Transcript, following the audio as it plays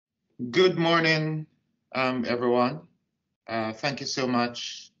Good morning, everyone. Thank you so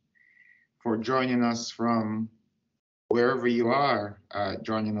much for joining us from wherever you are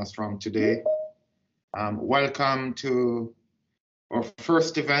joining us from today. Welcome to our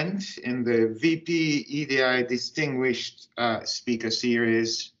first event in the VP EDI Distinguished Speaker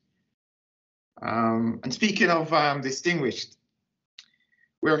Series. And speaking of distinguished,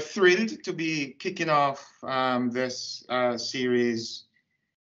 we're thrilled to be kicking off this series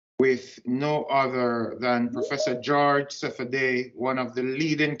with no other than Professor George Sefa Dei, one of the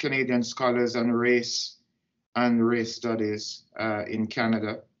leading Canadian scholars on race and race studies in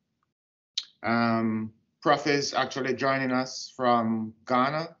Canada. Prof is actually joining us from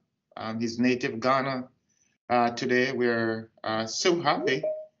Ghana, his native Ghana today. We're so happy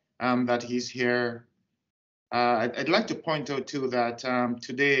that he's here. I'd like to point out too that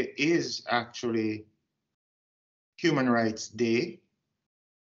today is actually Human Rights Day.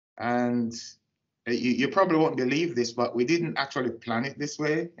 And you probably won't believe this, but we didn't actually plan it this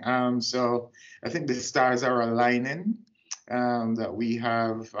way. So I think the stars are aligning that we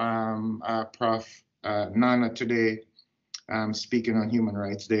have Prof. Nana today speaking on Human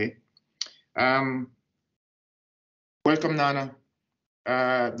Rights Day. Welcome, Nana.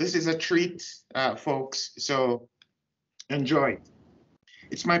 This is a treat, folks, so enjoy.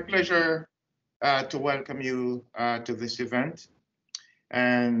 It's my pleasure to welcome you to this event.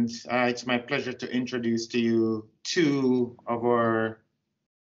 And it's my pleasure to introduce to you two of our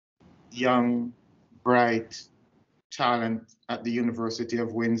young, bright talent at the University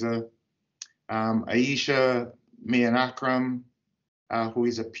of Windsor. Aisha Mian Akram, who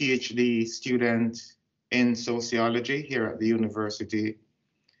is a PhD student in sociology here at the university,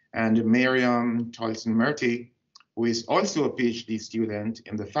 and Miriam Tolson-Murty, who is also a PhD student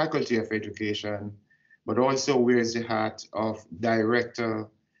in the Faculty of Education, but also wears the hat of Director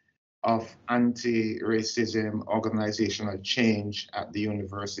of Anti-Racism Organizational Change at the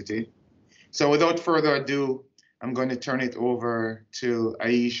university. So without further ado, I'm going to turn it over to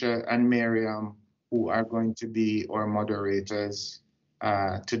Aisha and Miriam, who are going to be our moderators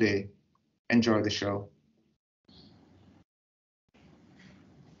today. Enjoy the show.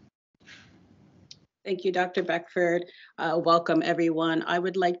 Thank you, Dr. Beckford. Welcome, everyone. I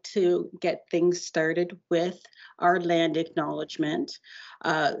would like to get things started with our land acknowledgement.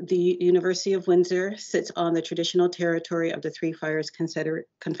 The University of Windsor sits on the traditional territory of the Three Fires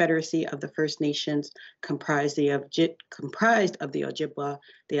Confederacy of the First Nations, comprised of the Ojibwa,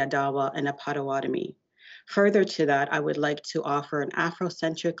 the Adawa, and the Potawatomi. Further to that, I would like to offer an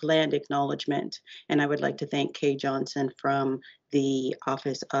Afrocentric land acknowledgement, and I would like to thank Kay Johnson from the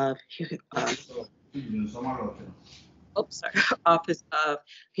Office of Office of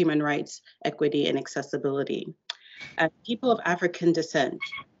Human Rights, Equity, and Accessibility. As people of African descent,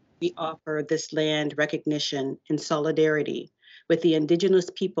 we offer this land recognition in solidarity with the Indigenous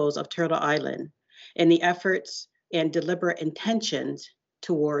peoples of Turtle Island in the efforts and deliberate intentions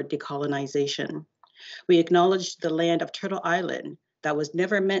toward decolonization. We acknowledge the land of Turtle Island that was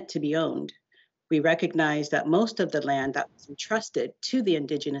never meant to be owned. We recognize that most of the land that was entrusted to the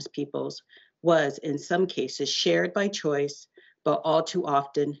Indigenous peoples was in some cases shared by choice, but all too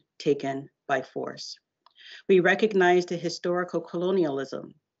often taken by force. We recognize the historical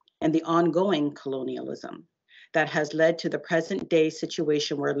colonialism and the ongoing colonialism that has led to the present day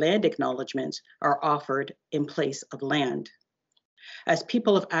situation where land acknowledgements are offered in place of land. As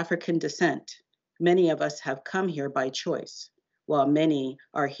people of African descent, many of us have come here by choice, while many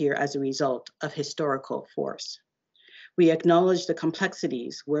are here as a result of historical force. We acknowledge the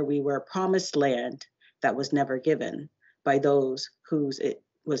complexities where we were promised land that was never given by those whose it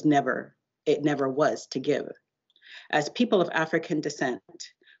never was to give. As people of African descent,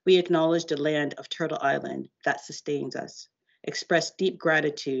 we acknowledge the land of Turtle Island that sustains us, express deep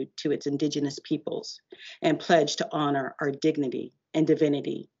gratitude to its Indigenous peoples, and pledge to honor our dignity and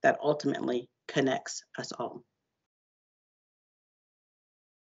divinity that ultimately connects us all.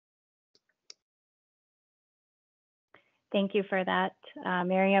 Thank you for that,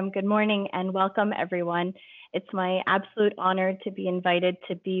 Miriam. Good morning and welcome, everyone. It's my absolute honor to be invited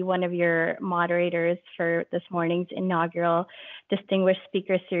to be one of your moderators for this morning's inaugural Distinguished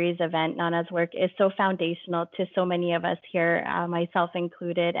Speaker Series event. Nana's work is so foundational to so many of us here, myself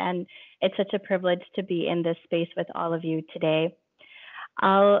included, and it's such a privilege to be in this space with all of you today.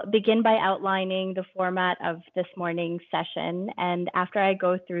 I'll begin by outlining the format of this morning's session, and after I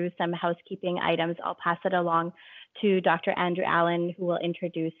go through some housekeeping items, I'll pass it along to Dr. Andrew Allen, who will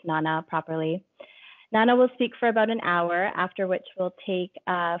introduce Nana properly. Nana will speak for about an hour, after which we'll take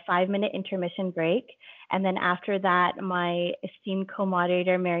a 5-minute intermission break. And then after that, my esteemed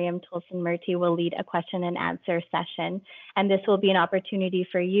co-moderator, Miriam Tolson-Murty, will lead a question and answer session. And this will be an opportunity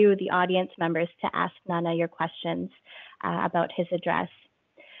for you, the audience members, to ask Nana your questions about his address.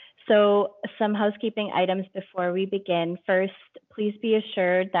 So some housekeeping items before we begin. First, please be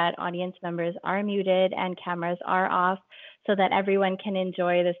assured that audience members are muted and cameras are off so that everyone can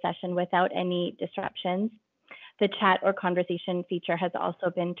enjoy the session without any disruptions. The chat or conversation feature has also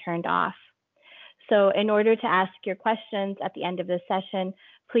been turned off. So in order to ask your questions at the end of the session,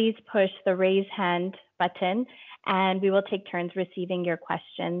 please push the raise hand button and we will take turns receiving your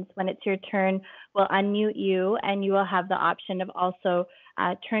questions. When it's your turn, we'll unmute you and you will have the option of also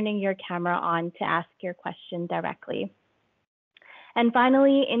turning your camera on to ask your question directly. And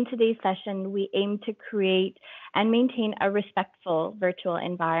finally, in today's session, we aim to create and maintain a respectful virtual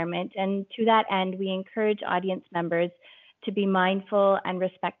environment. And to that end, we encourage audience members to be mindful and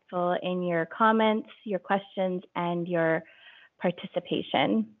respectful in your comments, your questions, and your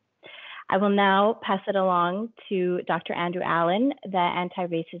participation. I will now pass it along to Dr. Andrew Allen, the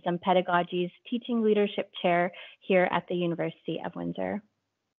Anti-Racism Pedagogies Teaching Leadership Chair here at the University of Windsor.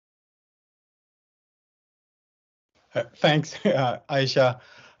 Thanks, Aisha.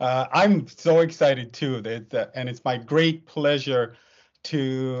 I'm so excited too, and it's my great pleasure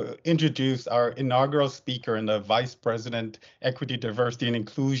to introduce our inaugural speaker in the Vice President Equity, Diversity, and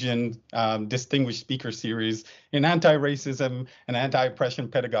Inclusion Distinguished Speaker Series in Anti-Racism and Anti-Oppression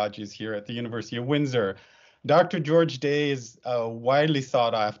Pedagogies here at the University of Windsor. Dr. George Dei is a widely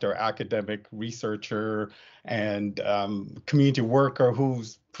sought after academic researcher and community worker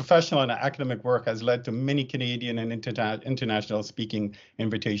whose professional and academic work has led to many Canadian and international speaking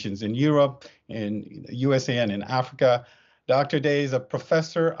invitations in Europe, in USA, and in Africa. Dr. Dei is a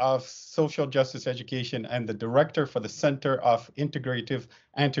professor of social justice education and the director for the Center of Integrative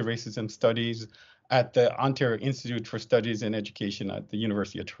Anti-Racism Studies at the Ontario Institute for Studies in Education at the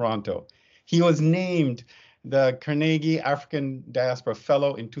University of Toronto. He was named the Carnegie African Diaspora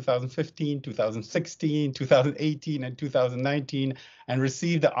Fellow in 2015, 2016, 2018, and 2019, and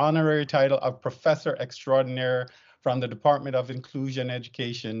received the honorary title of Professor Extraordinaire from the Department of Inclusive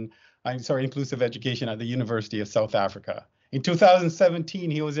Education at the University of South Africa. In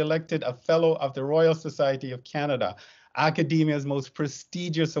 2017, he was elected a Fellow of the Royal Society of Canada, academia's most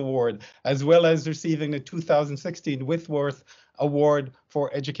prestigious award, as well as receiving the 2016 Whitworth Award for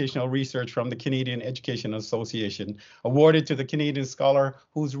Educational Research from the Canadian Education Association, awarded to the Canadian scholar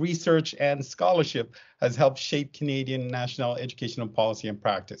whose research and scholarship has helped shape Canadian national educational policy and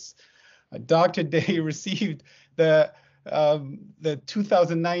practice. Dr. Dei received the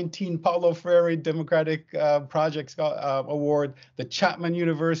 2019 Paulo Freire Democratic Project Award, the Chapman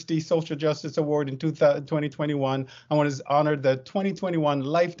University Social Justice Award in 2021, and was honored the 2021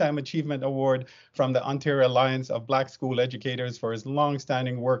 Lifetime Achievement Award from the Ontario Alliance of Black School Educators for his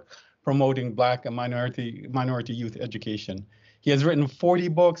long-standing work promoting Black and minority youth education. He has written 40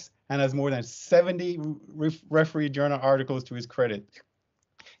 books and has more than 70 referee journal articles to his credit.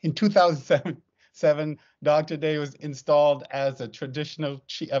 In 2007, Dr. Dei was installed as a traditional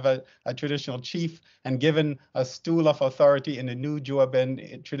chief and given a stool of authority in the new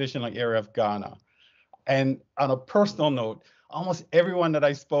Juaben traditional area of Ghana. And on a personal note, almost everyone that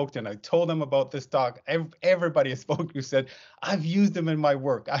I spoke to, and I told them about this talk, everybody I spoke to said, I've used him in my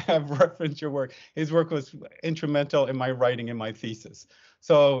work. I have referenced your work. His work was instrumental in my writing in my thesis.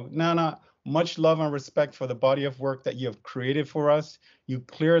 So Nana, much love and respect for the body of work that you have created for us. You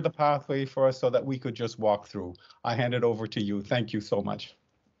cleared the pathway for us so that we could just walk through. I hand it over to you. Thank you so much.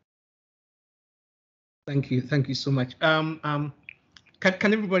 Thank you so much. Can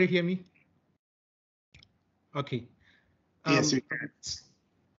everybody hear me? Okay. Yes, you can.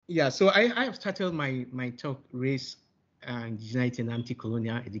 Yeah, so I have started my talk, Race, Indigeneity and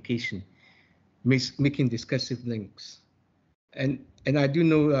Anti-Colonial Education, making discursive links. And I do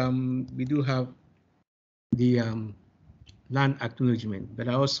know we do have the land acknowledgement, but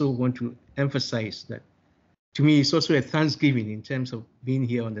I also want to emphasize that to me it's also a thanksgiving in terms of being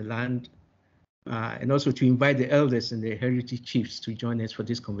here on the land, and also to invite the elders and the heritage chiefs to join us for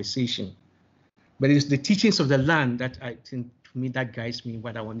this conversation. But it's the teachings of the land that I think, to me, that guides me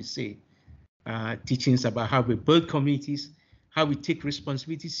what I want to say. Teachings about how we build communities, how we take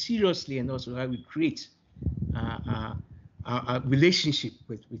responsibility seriously, and also how we create a relationship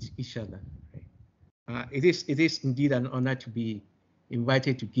with each other. Right? It is indeed an honor to be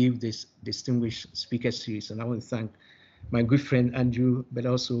invited to give this distinguished speaker series, and I want to thank my good friend Andrew, but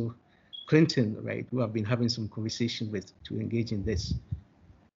also Clinton, right, who I've been having some conversation with to engage in this.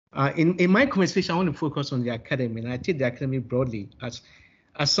 In my conversation, I want to focus on the academy, and I take the academy broadly as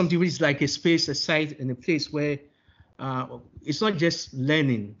something which is like a space, a site, and a place where it's not just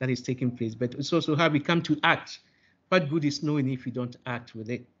learning that is taking place, but it's also how we come to act. What good is knowing if you don't act with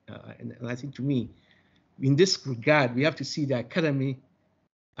it? And I think, to me, in this regard, we have to see the academy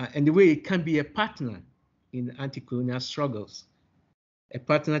and the way it can be a partner in anti-colonial struggles, a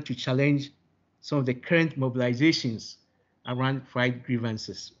partner to challenge some of the current mobilizations around right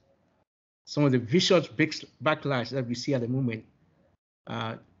grievances, some of the vicious backlash that we see at the moment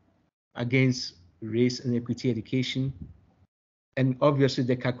against race and equity education, and obviously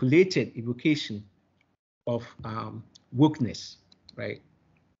the calculated evocation of wokeness, right?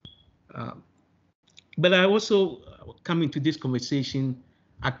 But I also come into this conversation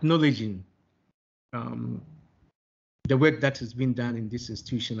acknowledging the work that has been done in this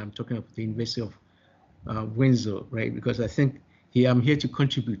institution. I'm talking about the University of Windsor, right? Because I think I'm here to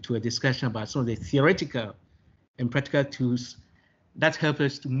contribute to a discussion about some of the theoretical and practical tools that help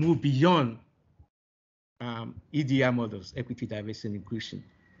us to move beyond EDI models, equity, diversity, and inclusion,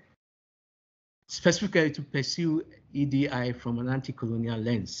 specifically to pursue EDI from an anti-colonial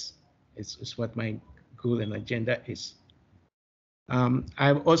lens. It's what my goal and agenda is.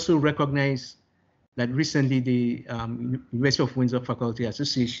 I've also recognized that recently the University of Windsor Faculty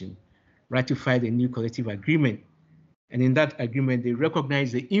Association ratified a new collective agreement. And in that agreement, they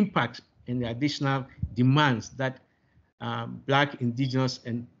recognize the impact and the additional demands that Black, Indigenous,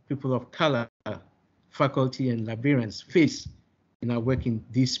 and people of color faculty and librarians face in our work in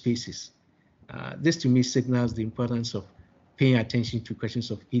these spaces. This to me signals the importance of paying attention to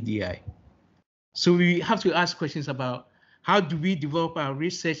questions of EDI. So we have to ask questions about how do we develop our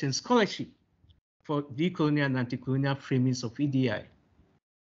research and scholarship for decolonial and anti-colonial framings of EDI?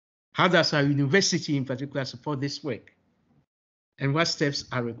 How does our university in particular support this work? And what steps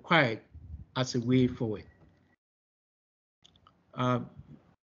are required as a way forward?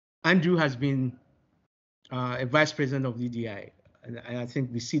 Andrew has been a vice president of EDI, and I think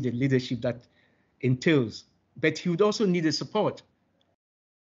we see the leadership that entails, but he would also need the support.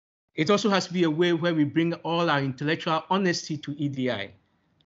 It also has to be a way where we bring all our intellectual honesty to EDI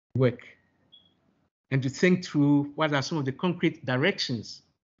work and to think through what are some of the concrete directions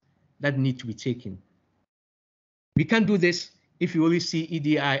that need to be taken. We can't do this if you only see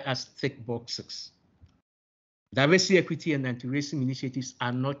EDI as thick boxes. Diversity, equity, and anti-racism initiatives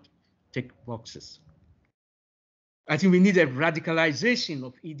are not thick boxes. I think we need a radicalization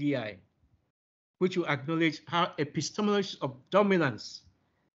of EDI, which will acknowledge how epistemologies of dominance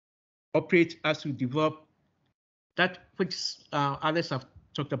operate as we develop that which others have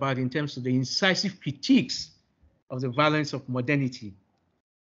talked about in terms of the incisive critiques of the violence of modernity.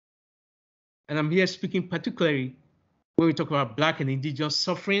 And I'm here speaking particularly when we talk about Black and Indigenous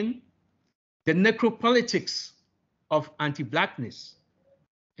suffering, the necropolitics of anti-Blackness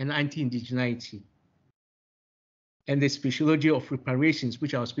and anti-Indigeneity, and the speciology of reparations,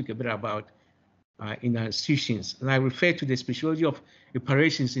 which I'll speak a bit about in our institutions. And I refer to the speciology of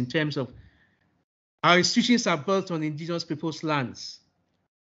reparations in terms of our institutions are built on Indigenous people's lands.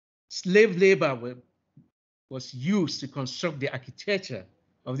 Slave labor was used to construct the architecture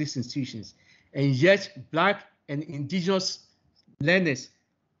of these institutions. And yet Black and Indigenous learners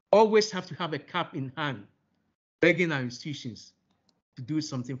always have to have a cap in hand, begging our institutions to do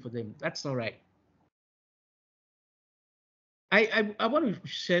something for them. That's not right. I want to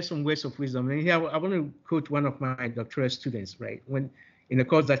share some words of wisdom. And here I want to quote one of my doctoral students, right? When in the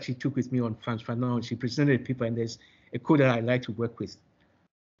course that she took with me on Frantz Fanon, she presented a paper, and there's a quote that I like to work with.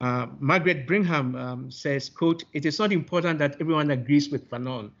 Margaret Brigham says, quote, "It is not important that everyone agrees with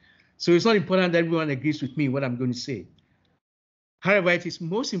Fanon. So it's not important that everyone agrees with me what I'm going to say. However, it is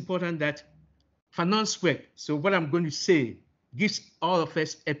most important that Fanon's work, so what I'm going to say, gives all of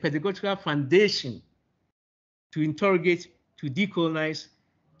us a pedagogical foundation to interrogate, to decolonize,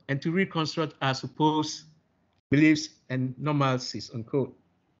 and to reconstruct our supposed beliefs and normalcies," unquote.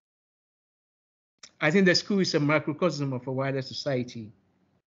 I think the school is a microcosm of a wider society.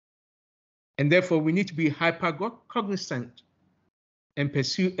 And therefore, we need to be hyper-cognizant and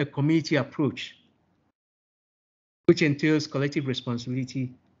pursue a community approach, which entails collective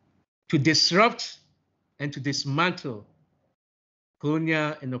responsibility to disrupt and to dismantle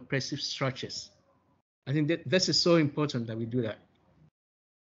colonial and oppressive structures. I think that this is so important that we do that.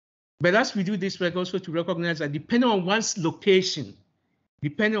 But as we do this work, also to recognize that depending on one's location,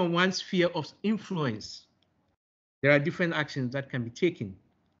 depending on one's sphere of influence, there are different actions that can be taken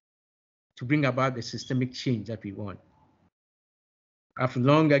to bring about the systemic change that we want. I've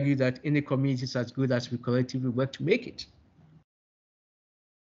long argued that any community is as good as we collectively work to make it.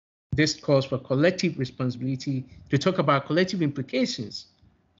 this calls for collective responsibility to talk about collective implications,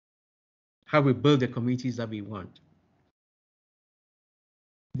 how we build the communities that we want.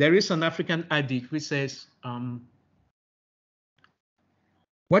 There is an African adage which says,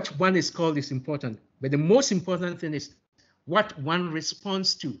 what one is called is important, but the most important thing is what one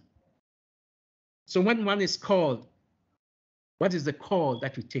responds to. So when one is called, what is the call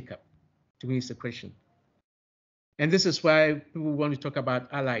that you take up? To me, it's the question. And this is why people want to talk about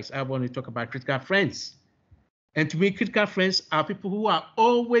allies. I want to talk about critical friends. And to me, critical friends are people who are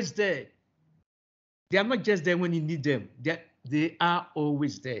always there. They are not just there when you need them. They are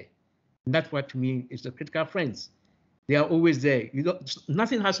always there. And that's what to me is the critical friends. They are always there.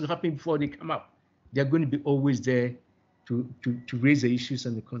 Nothing has to happen before they come up. They're going to be always there to raise the issues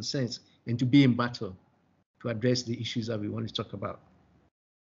and the concerns and to be in battle to address the issues that we want to talk about.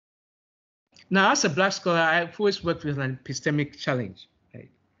 Now, as a Black scholar, I've always worked with an epistemic challenge, right?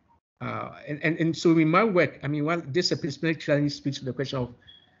 And so in my work, I mean, this epistemic challenge speaks to the question of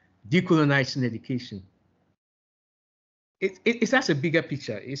decolonizing education. It has a bigger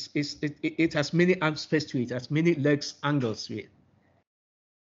picture. It has many aspects to it. It has many legs, angles to it.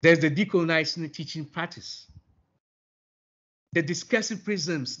 There's the decolonizing teaching practice, the discursive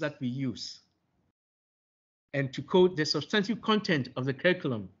prisms that we use, and to quote, the substantive content of the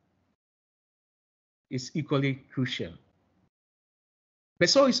curriculum is equally crucial. But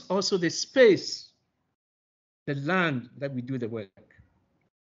so is also the space, the land that we do the work,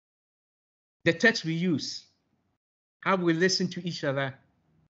 the text we use, how we listen to each other,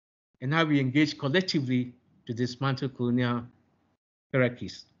 and how we engage collectively to dismantle colonial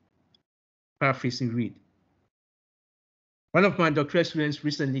hierarchies. Paraphrasing Reed. One of my doctoral students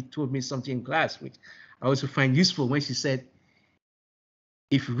recently told me something in class, which I also find useful, when she said,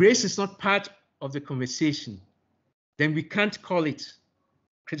 if race is not part of the conversation, then we can't call it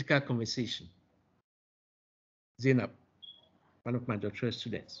critical conversation. Zainab, one of my doctoral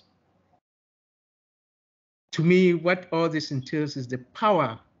students. To me, what all this entails is the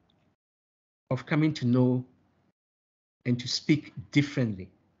power of coming to know and to speak differently.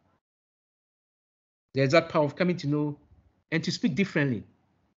 There's that power of coming to know and to speak differently.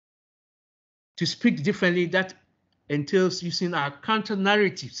 To speak differently, that entails using our counter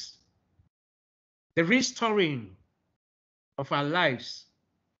narratives, the restoring of our lives,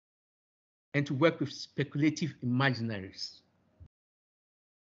 and to work with speculative imaginaries.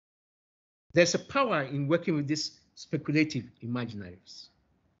 There's a power in working with these speculative imaginaries.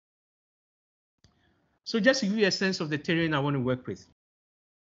 So just to give you a sense of the terrain I want to work with,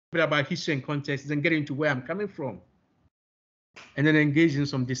 a bit about history and context, then get into where I'm coming from, and then engage in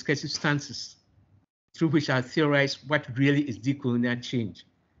some discursive stances through which I theorize what really is decolonial change,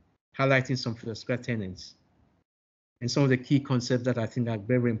 highlighting some philosophical tenets and some of the key concepts that I think are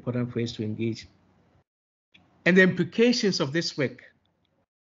very, very important for us to engage. And the implications of this work,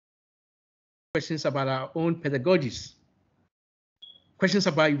 questions about our own pedagogies, questions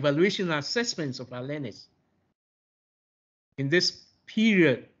about evaluation and assessments of our learners in this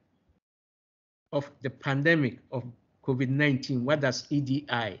period of the pandemic of COVID-19. What does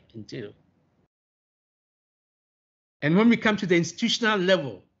EDI entail? And when we come to the institutional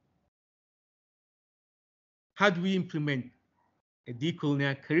level, how do we implement a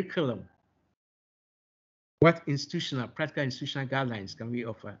decolonial curriculum? What practical institutional guidelines can we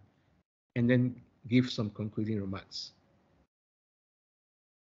offer? And then give some concluding remarks.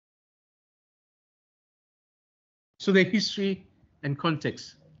 So the history and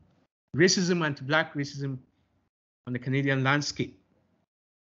context, racism, anti-Black racism on the Canadian landscape.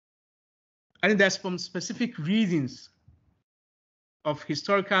 And there's some specific readings of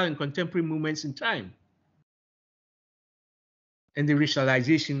historical and contemporary movements in time, and the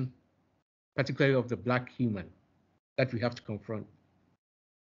racialization, particularly of the Black human, that we have to confront.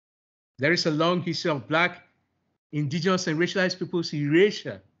 There is a long history of Black, Indigenous, and racialized peoples'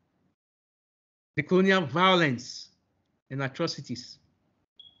 erasure, the colonial violence and atrocities,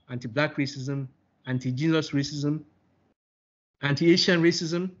 anti-Black racism, anti-Indigenous racism, anti-Asian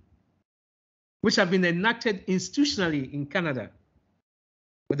racism, which have been enacted institutionally in Canada,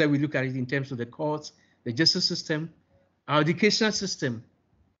 whether we look at it in terms of the courts, the justice system, our educational system,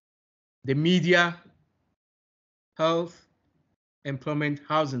 the media, health, employment,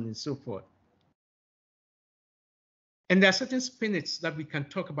 housing, and so forth. And there are certain spinets that we can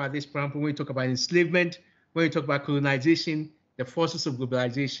talk about this, for example, when we talk about enslavement, when we talk about colonization, the forces of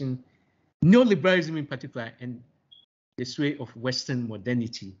globalization, neoliberalism in particular, and the sway of Western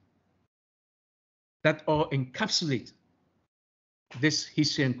modernity, that all encapsulate this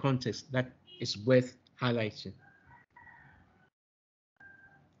history and context that is worth highlighting.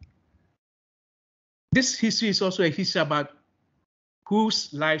 This history is also a history about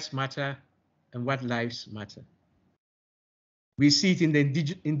whose lives matter and what lives matter. We see it in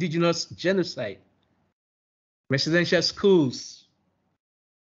the indigenous genocide, residential schools.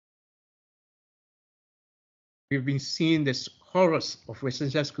 We've been seeing the horrors of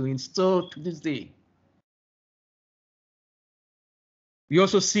residential schooling still to this day. We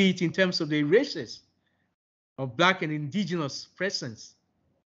also see it in terms of the erasures of Black and Indigenous presence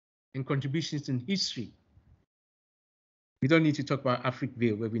and contributions in history. We don't need to talk about Afric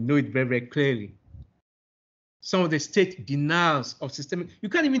Vale, where we know it very, very clearly. Some of the state denials of systemic, you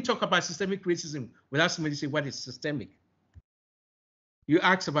can't even talk about systemic racism without somebody saying what is systemic. You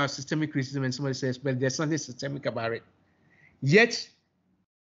ask about systemic racism and somebody says, well, there's nothing systemic about it. Yet,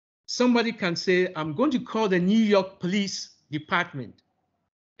 somebody can say, I'm going to call the New York Police Department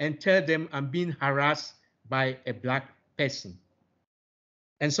and tell them I'm being harassed by a Black person.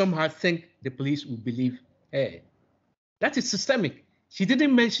 And somehow think the police will believe her. That is systemic. She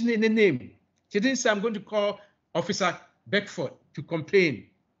didn't mention any name. She didn't say, I'm going to call Officer Beckford to complain.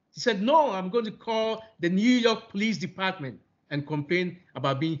 She said, no, I'm going to call the New York Police Department and complain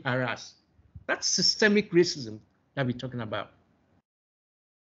about being harassed. That's systemic racism that we're talking about.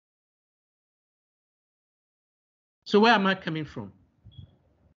 So where am I coming from?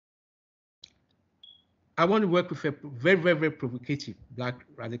 I want to work with a very, very, very provocative Black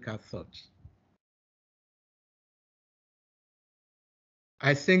radical thought.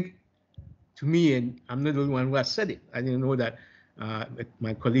 I think, to me, and I'm not the only one who has said it, I didn't know that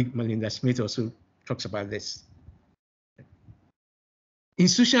my colleague Melinda Smith also talks about this.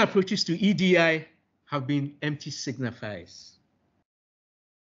 Institutional approaches to EDI have been empty signifiers.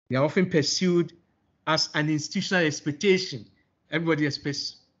 They are often pursued as an institutional expectation. Everybody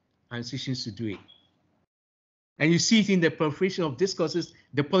expects institutions to do it. And you see it in the proliferation of discourses,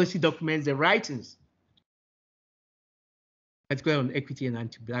 the policy documents, the writings, particularly on equity and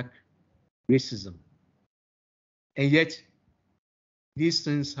anti-Black racism. And yet, these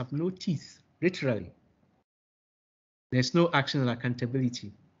things have no teeth, literally. There's no action and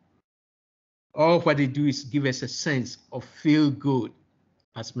accountability. All what they do is give us a sense of feel good,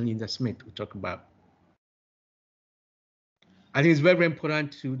 as Melinda Smith will talk about. I think it's very, very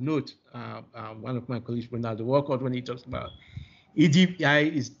important to note, one of my colleagues, Ronaldo Walcott, when he talks about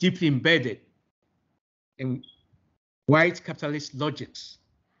EDI is deeply embedded in white capitalist logics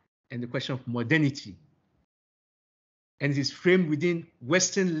and the question of modernity. And it is framed within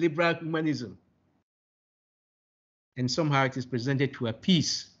Western liberal humanism. And somehow it is presented to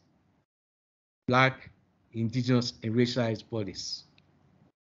appease Black, Indigenous, and racialized bodies.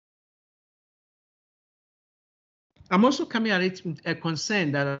 I'm also coming at it with a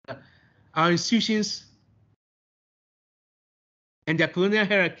concern that our institutions and their colonial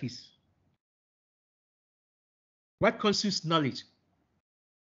hierarchies, what constitutes knowledge?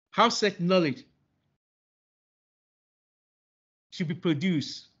 How such knowledge should be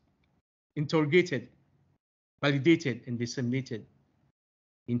produced, interrogated, validated, and disseminated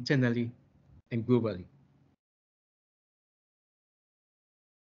internally and globally.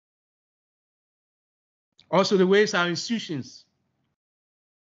 Also, the ways our institutions,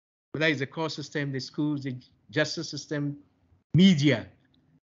 whether it's the court system, the schools, the justice system, media,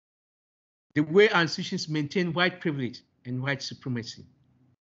 the way our institutions maintain white privilege and white supremacy.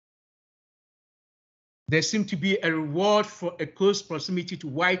 There seems to be a reward for a close proximity to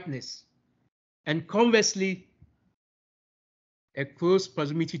whiteness, and conversely, a close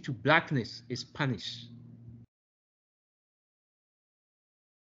proximity to Blackness is punished.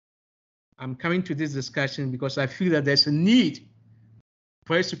 I'm coming to this discussion because I feel that there's a need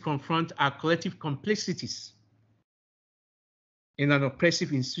for us to confront our collective complexities in an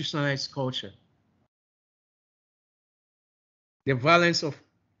oppressive institutionalized culture. The violence of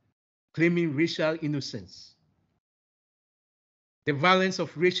claiming racial innocence, the violence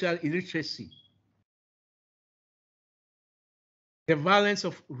of racial illiteracy, the violence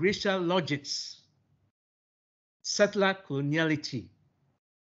of racial logics, settler coloniality,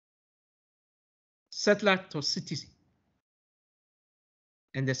 settler toxicity,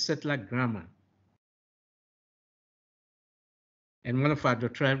 and the settler grammar. And one of our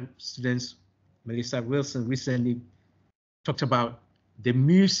doctoral students, Melissa Wilson, recently talked about the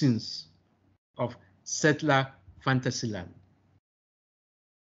musings of settler fantasyland.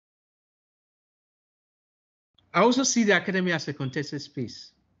 I also see the academy as a contested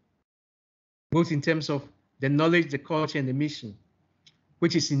space, both in terms of the knowledge, the culture, and the mission,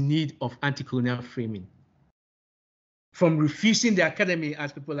 which is in need of anti-colonial framing. From refusing the academy,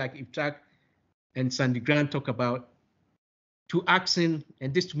 as people like Iftak and Sandy Grant talk about, to asking,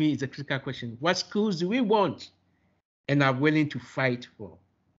 and this to me is a critical question, what schools do we want and are willing to fight for?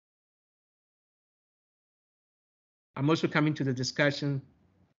 I'm also coming to the discussion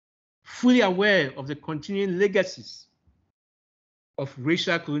fully aware of the continuing legacies of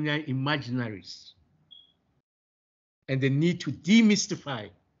racial colonial imaginaries and the need to demystify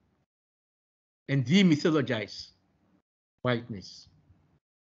and demythologize whiteness.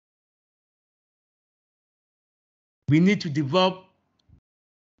 We need to develop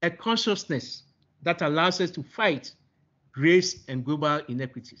a consciousness that allows us to fight race and global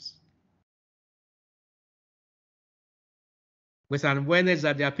inequities, with an awareness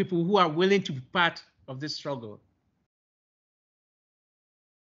that there are people who are willing to be part of this struggle.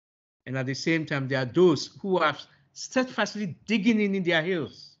 And at the same time, there are those who are steadfastly digging in their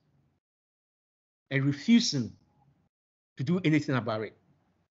heels and refusing to do anything about it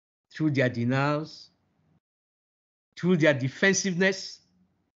through their denials, through their defensiveness,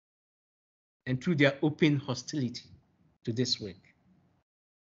 and through their open hostility to this work.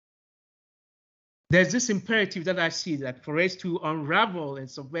 There's this imperative that I see that for us to unravel and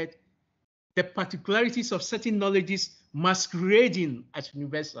subvert the particularities of certain knowledges masquerading as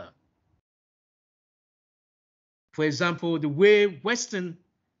universal. For example, the way Western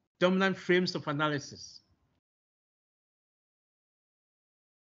dominant frames of analysis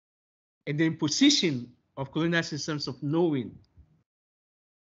and the imposition of colonial systems of knowing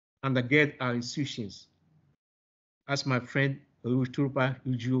undergird our institutions, as my friend Oluturupa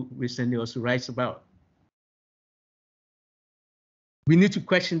Uju recently also writes about. We need to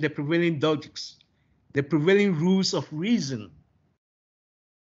question the prevailing logics, the prevailing rules of reason,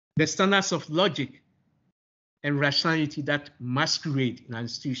 the standards of logic and rationality that masquerade in our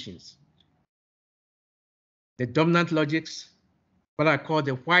institutions. The dominant logics, what I call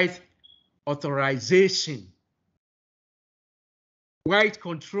the white authorization, white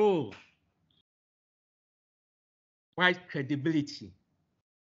control, white credibility,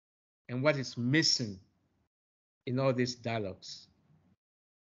 and what is missing in all these dialogues.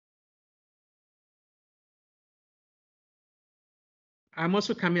 I'm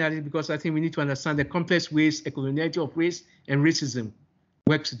also coming at it because I think we need to understand the complex ways a coloniality of race and racism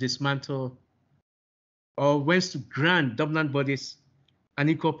works to dismantle or wants to grant dominant bodies an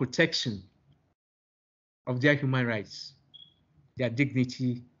equal protection of their human rights, their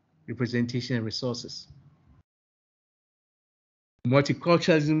dignity, representation, and resources.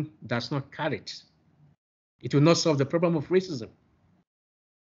 Multiculturalism does not cut it. It will not solve the problem of racism,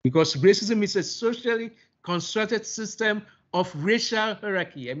 because racism is a socially constructed system of racial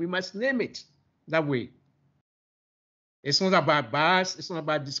hierarchy, and we must name it that way. It's not about bias, it's not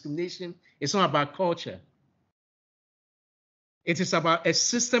about discrimination, it's not about culture. It is about a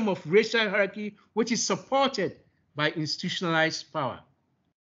system of racial hierarchy which is supported by institutionalized power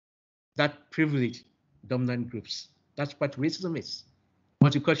that privilege dominant groups. That's what racism is.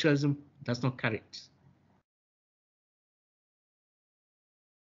 Multiculturalism does not carry it.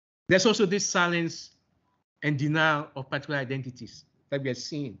 There's also this silence and denial of particular identities that we are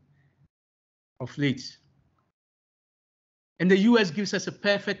seeing of late. And the US gives us a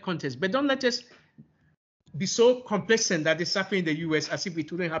perfect context, but don't let us be so complacent that it's happening in the US as if it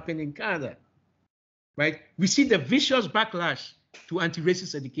wouldn't happen in Canada, right? We see the vicious backlash to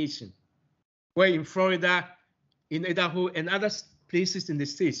anti-racist education, where in Florida, in Idaho, and other places in the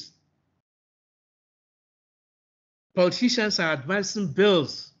States, politicians are advancing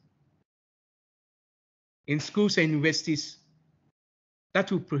bills in schools and universities that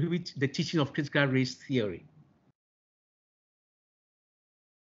will prohibit the teaching of critical race theory.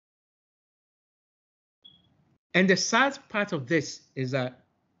 And the sad part of this is that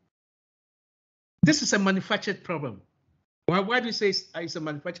this is a manufactured problem. Why do you say it's a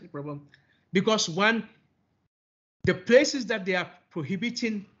manufactured problem? Because one, the places that they are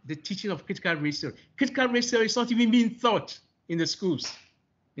prohibiting the teaching of critical race theory is not even being taught in the schools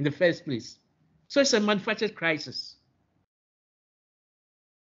in the first place. So it's a manufactured crisis.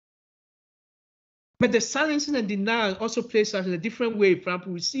 But the silencing and denial also plays out in a different way. For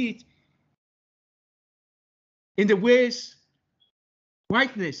example, we see it in the ways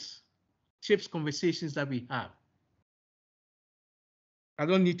whiteness shapes conversations that we have. I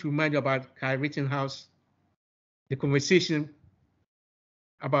don't need to remind you about Kyle Rittenhouse, the conversation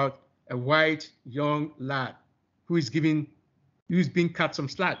about a white young lad who is being cut some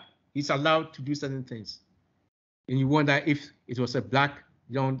slack. He's allowed to do certain things. And you wonder if it was a black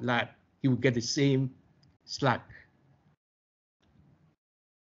young lad, he would get the same slack.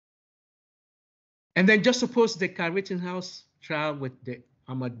 And then just suppose the Kyle Rittenhouse trial with the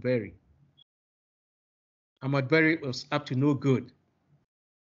Ahmaud Berry. Ahmad Berry was up to no good.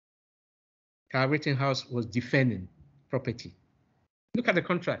 Carl Rittenhouse was defending property. Look at the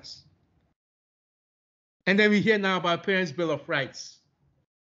contrast. And then we hear now about Parents' Bill of Rights.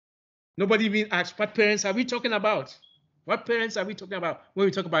 Nobody even asks, what parents are we talking about? What parents are we talking about when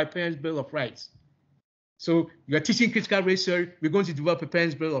we talk about Parents' Bill of Rights? So you're teaching critical race theory, we're going to develop a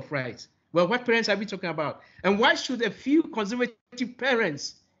Parents' Bill of Rights. Well, what parents are we talking about? And why should a few conservative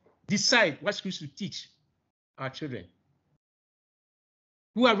parents decide what schools to teach our children?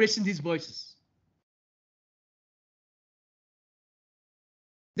 Who are raising these voices?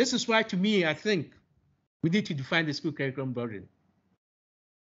 This is why, to me, I think we need to define the school curriculum burden.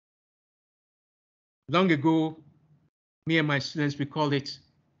 Long ago, me and my students, we called it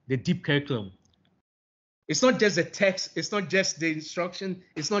the deep curriculum. It's not just the text, it's not just the instruction,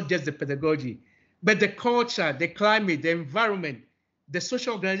 it's not just the pedagogy, but the culture, the climate, the environment, the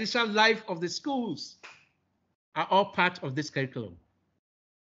social organizational life of the schools are all part of this curriculum.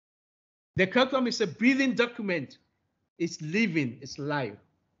 The curriculum is a breathing document. It's living, it's live.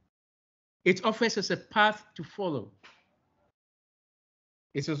 It offers us a path to follow.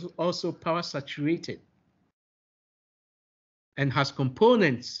 It is also power saturated and has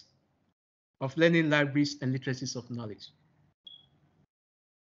components of learning libraries and literacies of knowledge.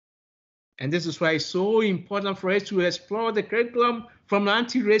 And this is why it's so important for us to explore the curriculum from an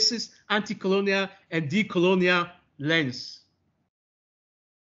anti-racist, anti-colonial, and decolonial lens,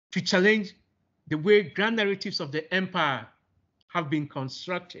 to challenge the way grand narratives of the empire have been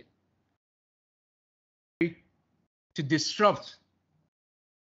constructed, to disrupt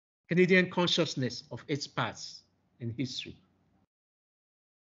Canadian consciousness of its past and history.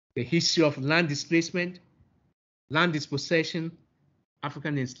 The history of land displacement, land dispossession,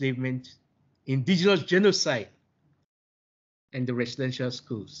 African enslavement, Indigenous genocide, and the residential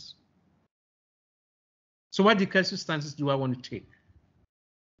schools. So what discursive stances do I want to take?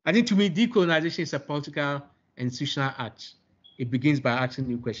 I think, to me, decolonization is a political and institutional act. It begins by asking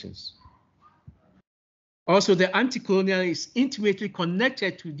new questions. Also, the anti-colonial is intimately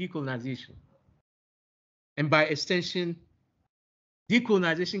connected to decolonization. And by extension,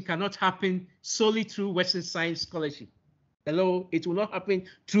 decolonization cannot happen solely through Western science scholarship. Hello, it will not happen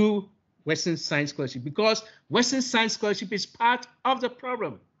through Western science scholarship, because Western science scholarship is part of the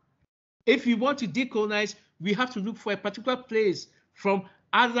problem. If we want to decolonize, we have to look for a particular place from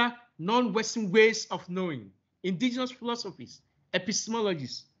other non-Western ways of knowing, indigenous philosophies,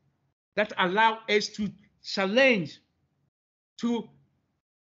 epistemologies, that allow us to challenge, to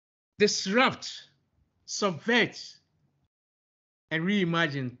disrupt, subvert, and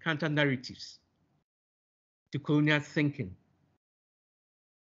reimagine counter-narratives to colonial thinking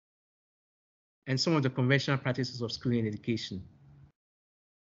and some of the conventional practices of schooling and education.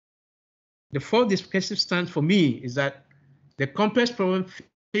 The fourth discursive stance for me is that the complex problems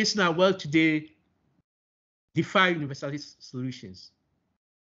facing our world today defy universalist solutions.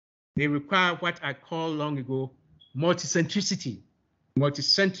 They require what I called long ago multicentricity,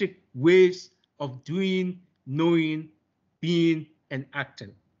 multicentric ways of doing, knowing, being, and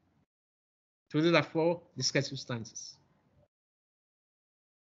acting. So those are four discursive stances.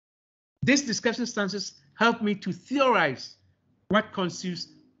 These discursive stances help me to theorize what constitutes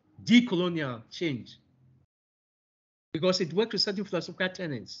decolonial change, because it works with certain philosophical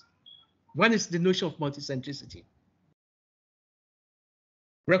tenets. One is the notion of multicentricity,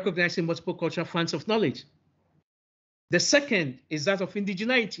 recognizing multiple cultural fronts of knowledge. The second is that of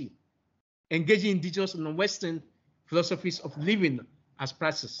indigeneity, engaging indigenous and non-Western philosophies of living as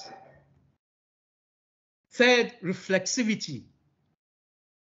practice. Third, reflexivity,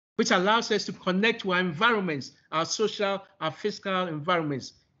 which allows us to connect to our environments, our social, our physical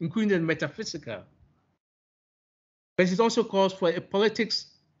environments, including the metaphysical. But it also calls for a politics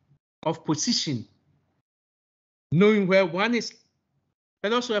of position, knowing where one is,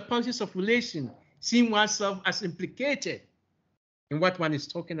 but also a politics of relation, seeing oneself as implicated in what one is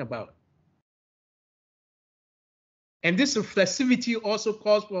talking about. And this reflexivity also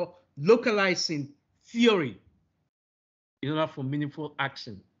calls for localizing theory in order for meaningful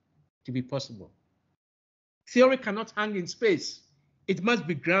action to be possible. Theory cannot hang in space. It must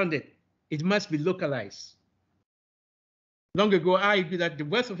be grounded. It must be localized. Long ago, I argued that the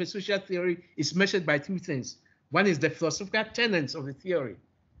worth of a social theory is measured by two things. One is the philosophical tenets of the theory,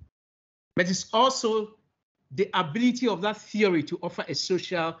 but it's also the ability of that theory to offer a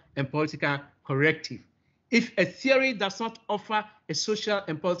social and political corrective. If a theory does not offer a social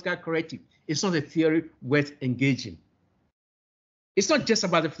and political corrective, it's not a theory worth engaging. It's not just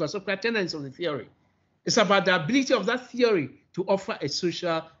about the philosophical tenets of the theory. It's about the ability of that theory to offer a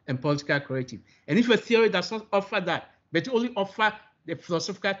social and political corrective. And if a theory does not offer that, but only offer the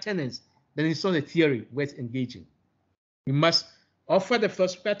philosophical tenets, then it's not a theory worth engaging. We must offer the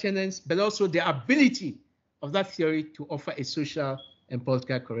philosophical tenets, but also the ability of that theory to offer a social and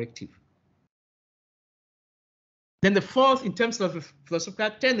political corrective. Then the fourth, in terms of the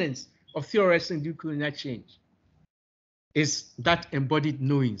philosophical tenets of theorizing decolonial change, is that embodied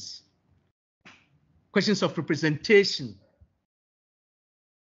knowings. Questions of representation,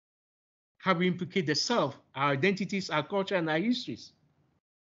 how we implicate the self, our identities, our culture, and our histories.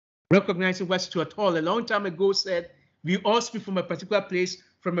 Recognizing what Stuart Hall a long time ago said, we all speak from a particular place,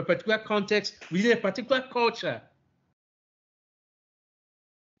 from a particular context, within a particular culture.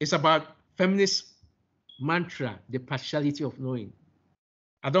 It's about feminist mantra, the partiality of knowing.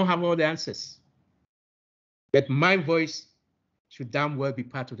 I don't have all the answers, but my voice should damn well be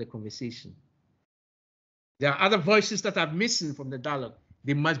part of the conversation. There are other voices that are missing from the dialogue.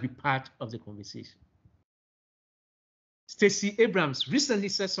 They must be part of the conversation. Stacey Abrams recently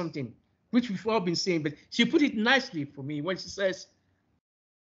said something which we've all been saying, but she put it nicely for me when she says,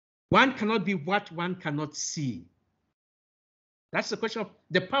 one cannot be what one cannot see. That's the question of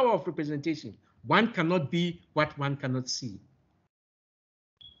the power of representation. One cannot be what one cannot see.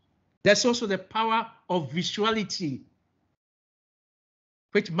 There's also the power of visuality,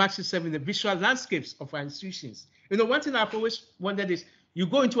 which marks itself in the visual landscapes of our institutions. You know, one thing I've always wondered is, you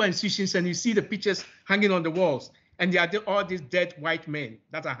go into our institutions and you see the pictures hanging on the walls, and there are all these dead white men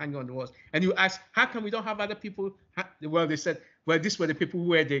that are hanging on the walls. And you ask, how come we don't have other people? Well, they said, well, these were the people who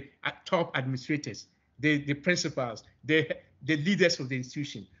were the top administrators, the principals, the leaders of the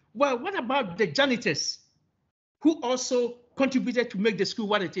institution. Well, what about the janitors who also contributed to make the school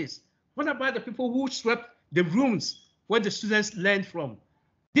what it is? What about the people who swept the rooms where the students learned from?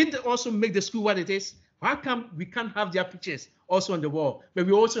 Didn't they also make the school what it is? How come we can't have their pictures also on the wall, but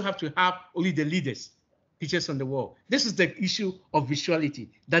we also have to have only the leaders' pictures on the wall? This is the issue of visuality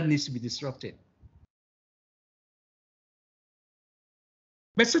that needs to be disrupted.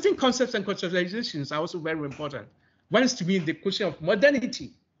 But certain concepts and conceptualizations are also very important. One is, to me, the question of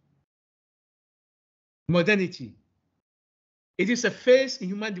modernity. Modernity. It is a phase in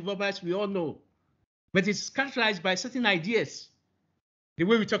human development, as we all know, but it's characterized by certain ideas. The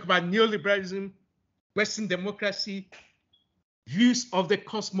way we talk about neoliberalism, Western democracy, views of the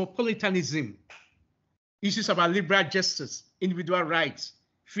cosmopolitanism, issues about liberal justice, individual rights,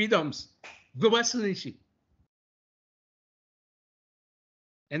 freedoms, global citizenship,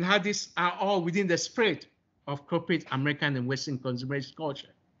 and how these are all within the spirit of corporate American and Western consumerist culture.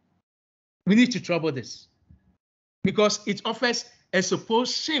 We need to trouble this because it offers a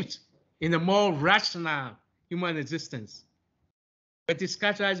supposed shift in a more rational human existence, but it's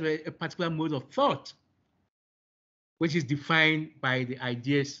characterized by a particular mode of thought, which is defined by the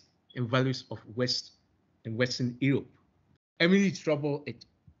ideas and values of West and Western Europe. And we need to trouble it.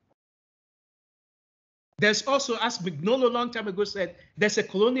 There's also, as Mignolo a long time ago said, there's a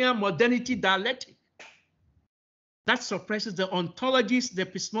colonial modernity dialectic that suppresses the ontologies, the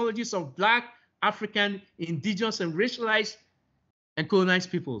epistemologies of Black, African, Indigenous, and racialized and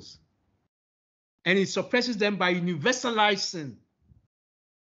colonized peoples. And it suppresses them by universalizing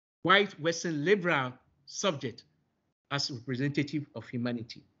white Western liberal subject as representative of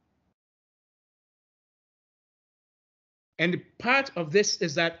humanity. And part of this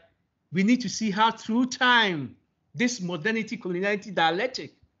is that we need to see how through time, this modernity coloniality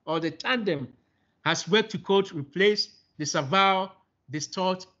dialectic or the tandem has worked to, quote, replace, disavow,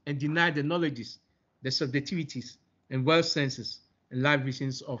 distort, and deny the knowledges, the subjectivities, and world senses and life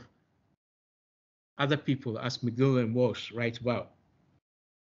visions of other people, as McGill and Walsh write well.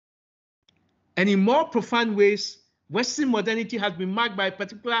 And in more profound ways, Western modernity has been marked by a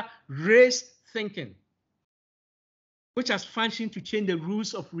particular race thinking, which has functioned to change the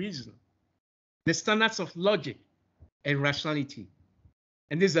rules of reason, the standards of logic and rationality.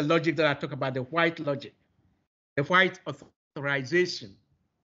 And this is the logic that I talk about, the white logic, the white authorization,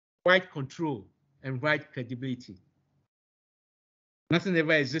 white control, and white credibility. Nothing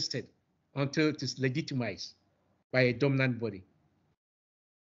ever existed until it is legitimized by a dominant body.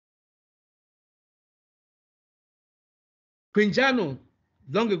 Quinjano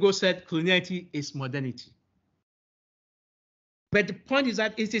long ago said coloniality is modernity. But the point is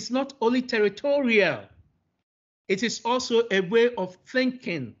that it is not only territorial, it is also a way of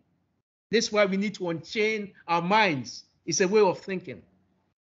thinking. This is why we need to unchain our minds. It's a way of thinking.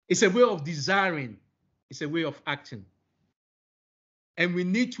 It's a way of desiring. It's a way of acting. And we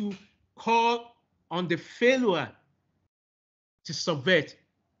need to call on the failure to subvert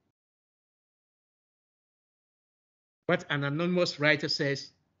what an anonymous writer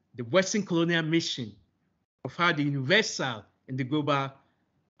says, the Western colonial mission of how the universal and the global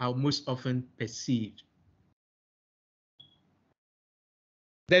are most often perceived.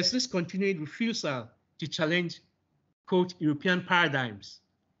 There's this continued refusal to challenge, quote, European paradigms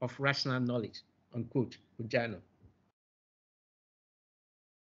of rational knowledge, unquote, Ujano.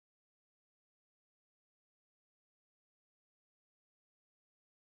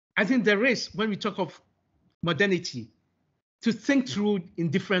 I think there is, when we talk of modernity, to think through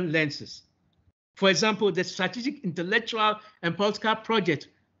in different lenses. For example, the strategic, intellectual, and political project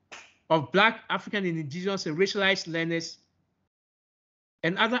of Black, African, and Indigenous and racialized learners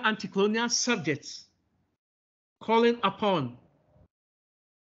and other anti-colonial subjects calling upon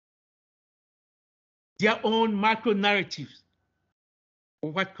their own micro-narratives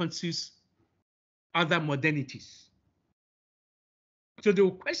of what constitutes other modernities. So they will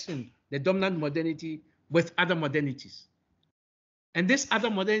question the dominant modernity with other modernities. And these other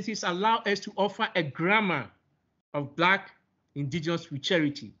modernities allow us to offer a grammar of Black Indigenous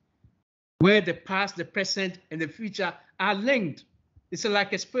futurity, where the past, the present, and the future are linked. It's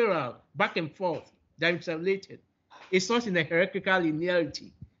like a spiral, back and forth, they're interrelated. It's not in a hierarchical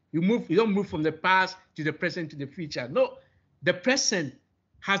linearity. You don't move from the past to the present to the future. No, the present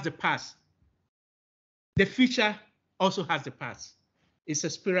has the past. The future also has the past. It's a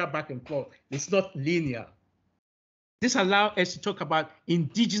spiral back and forth. It's not linear. This allows us to talk about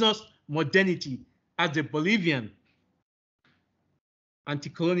indigenous modernity as the Bolivian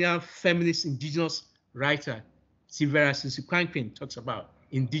anti-colonial feminist indigenous writer Silvera Sisuquanquin talks about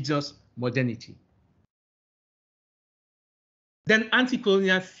indigenous modernity. Then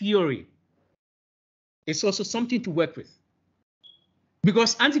anti-colonial theory is also something to work with,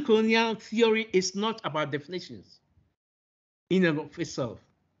 because anti-colonial theory is not about definitions in and of itself.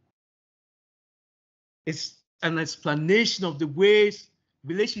 It's an explanation of the ways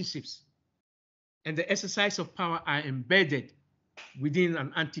relationships and the exercise of power are embedded within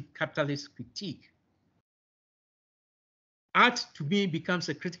an anti-capitalist critique. Art, to me, becomes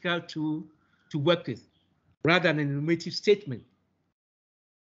a critical tool to work with, rather than an normative statement.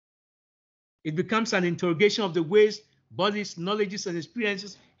 It becomes an interrogation of the ways bodies, knowledges, and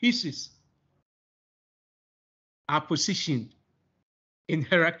experiences, histories, are positioned in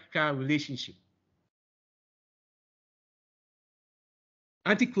hierarchical relationship.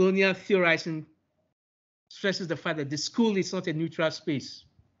 Anti-colonial theorizing stresses the fact that the school is not a neutral space.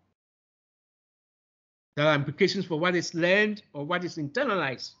 There are implications for what is learned or what is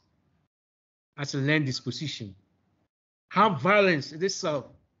internalized as a learned disposition. How violence itself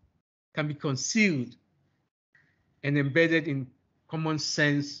can be concealed and embedded in common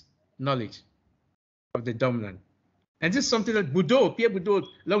sense knowledge of the dominant. And this is something that Pierre Boudot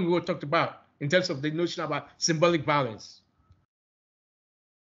long ago talked about in terms of the notion about symbolic violence.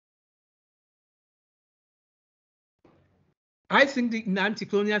 I think in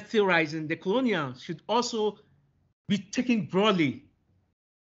anti-colonial theorizing, the colonial should also be taken broadly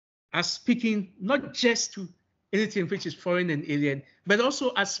as speaking not just to anything which is foreign and alien, but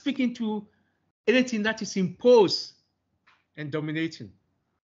also as speaking to anything that is imposed and dominating.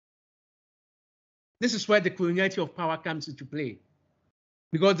 This is where the coloniality of power comes into play,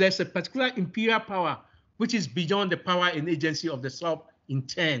 because there's a particular imperial power which is beyond the power and agency of the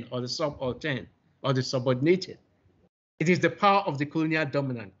subaltern or the subaltern or the subordinated. It is the power of the colonial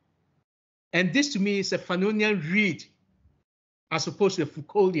dominant. And this to me is a Fanonian read as opposed to a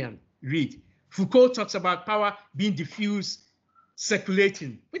Foucauldian read. Foucault talks about power being diffused,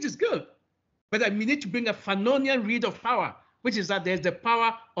 circulating, which is good. But we need to bring a Fanonian read of power, which is that there's the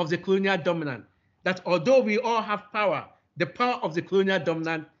power of the colonial dominant. That although we all have power, the power of the colonial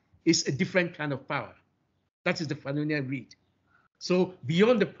dominant is a different kind of power. That is the Fanonian read. So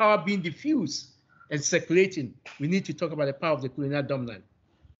beyond the power being diffused and circulating, we need to talk about the power of the colonial dominant.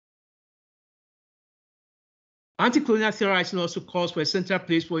 Anti-colonial theorizing also calls for a central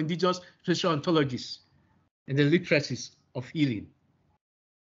place for indigenous social ontologies and the literacies of healing.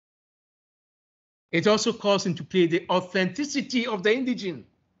 It also calls into play the authenticity of the indigene,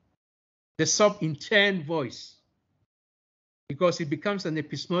 the subaltern voice, because it becomes an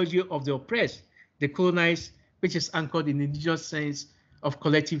epistemology of the oppressed, the colonized, which is anchored in the indigenous sense of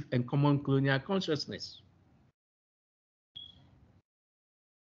collective and common colonial consciousness.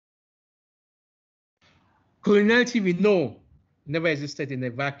 Coloniality, we know, never existed in a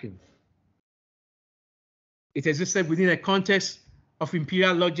vacuum. It existed within a context of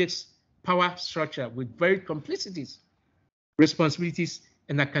imperial logics, power structure with varied complicities, responsibilities,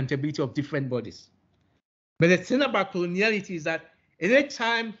 and accountability of different bodies. But the thing about coloniality is that any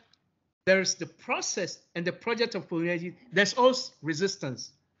time there's the process and the project of coloniality. There's also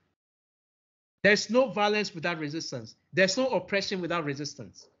resistance. There's no violence without resistance. There's no oppression without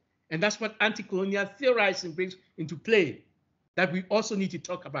resistance. And that's what anti-colonial theorizing brings into play, that we also need to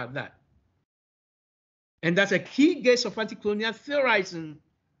talk about that. And that's a key case of anti-colonial theorizing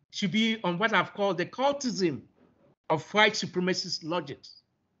should be on what I've called the cultism of white supremacist logics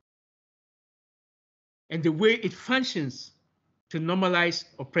and the way it functions to normalize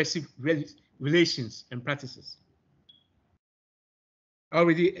oppressive relations and practices. I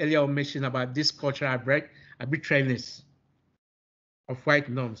already earlier mentioned about this cultural arbitrariness of white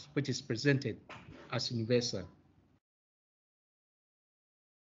norms, which is presented as universal.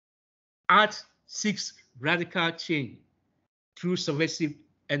 Art seeks radical change through subversive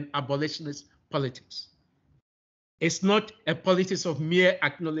and abolitionist politics. It's not a politics of mere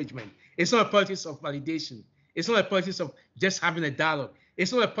acknowledgement. It's not a politics of validation. It's not a politics of just having a dialogue.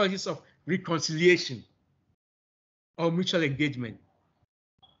 It's not a politics of reconciliation or mutual engagement.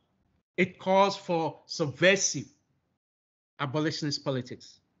 It calls for subversive abolitionist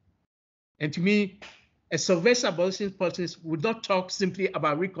politics. And to me, a subversive abolitionist politics would not talk simply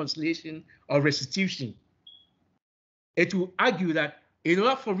about reconciliation or restitution. It will argue that in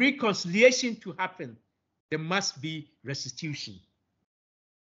order for reconciliation to happen, there must be restitution.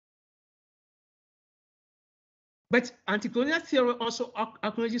 But anti-colonial theory also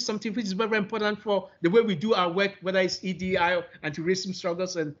acknowledges something which is very, very important for the way we do our work, whether it's EDI or anti-racism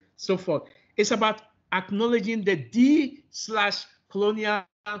struggles and so forth. It's about acknowledging the de-colonial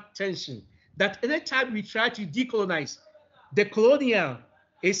tension, that anytime we try to decolonize, the colonial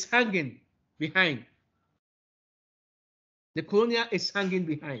is hanging behind. The colonial is hanging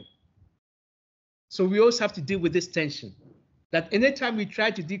behind. So we also have to deal with this tension, that anytime we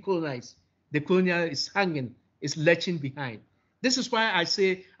try to decolonize, the colonial is hanging, is lurching behind. This is why I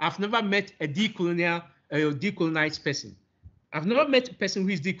say I've never met a decolonized person. I've never met a person who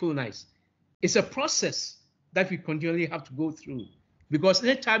is decolonized. It's a process that we continually have to go through, because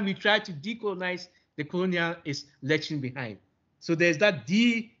anytime we try to decolonize, the colonial is lurching behind. So there's that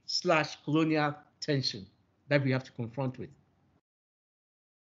de/colonial tension that we have to confront with.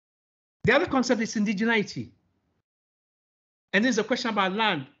 The other concept is indigeneity. And there's a question about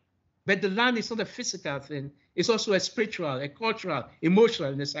land, but the land is not a physical thing. It's also a spiritual, a cultural,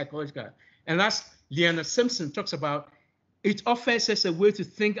 emotional, and a psychological. And as Leanna Simpson talks about, it offers us a way to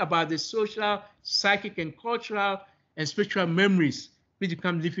think about the social, psychic, and cultural and spiritual memories which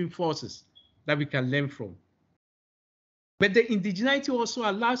become living forces that we can learn from. But the indigeneity also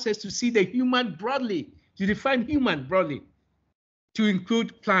allows us to see the human broadly, to define human broadly, to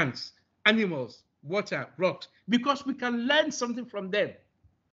include plants, animals, water, rocks, because we can learn something from them.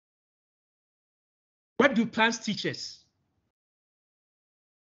 What do plants teach us?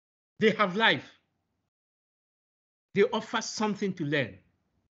 They have life. They offer something to learn.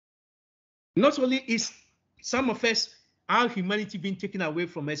 Not only is some of us, our humanity being taken away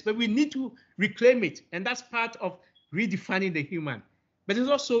from us, but we need to reclaim it. And that's part of redefining the human. But it's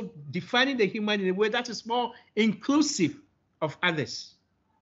also defining the human in a way that is more inclusive of others.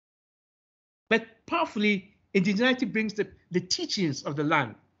 But powerfully, indigeneity brings the teachings of the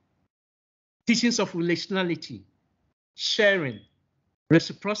land, teachings of relationality, sharing,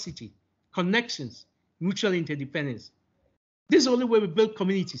 reciprocity, connections, mutual interdependence. This is the only way we build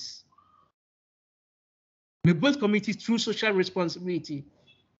communities. We build communities through social responsibility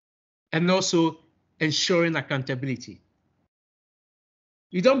and also ensuring accountability.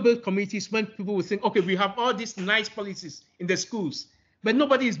 You don't build communities when people will think, okay, we have all these nice policies in the schools, but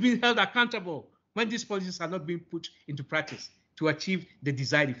nobody is being held accountable when these policies are not being put into practice to achieve the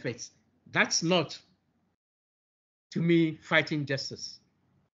desired effects. That's not, to me, fighting justice.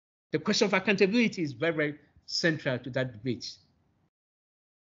 The question of accountability is very, very central to that debate.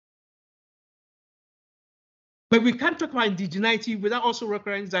 But we can't talk about indigeneity without also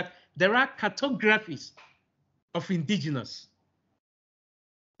recognizing that there are cartographies of indigenous.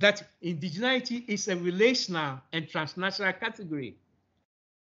 That indigeneity is a relational and transnational category.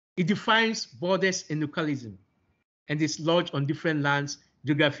 It defines borders and localism, and is lodged on different lands,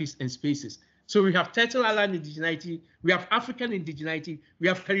 geographies, and spaces. So we have Turtle Island indigeneity, we have African indigeneity, we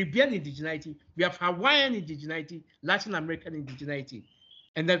have Caribbean indigeneity, we have Hawaiian indigeneity, Latin American indigeneity.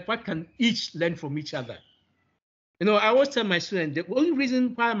 And then what can each learn from each other? You know, I always tell my students, the only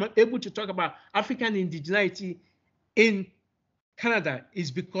reason why I'm able to talk about African indigeneity in Canada is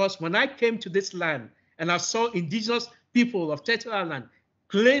because when I came to this land and I saw indigenous people of Turtle Island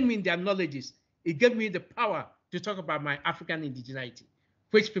claiming their knowledges, it gave me the power to talk about my African indigeneity,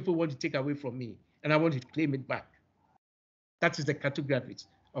 which people want to take away from me, and I want to claim it back. That is the cartography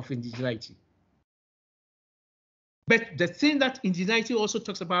of indigeneity. But the thing that indigeneity also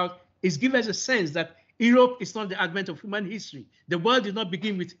talks about is give us a sense that Europe is not the advent of human history. The world did not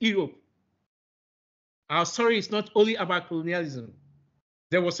begin with Europe. Our story is not only about colonialism.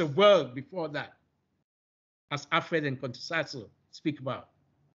 There was a world before that, as Alfred and Contesato speak about.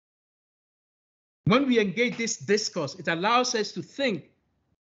 When we engage this discourse, it allows us to think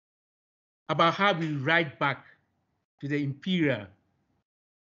about how we write back to the imperial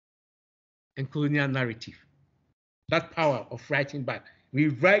and colonial narrative. That power of writing back. We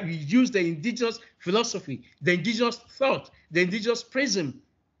use the indigenous philosophy, the indigenous thought, the indigenous prism,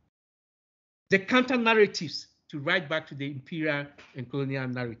 the counter narratives to write back to the imperial and colonial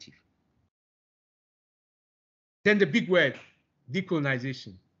narrative. Then the big word,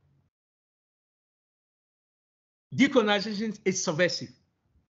 decolonization. Decolonization is subversive.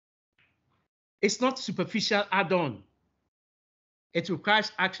 It's not superficial add-on. It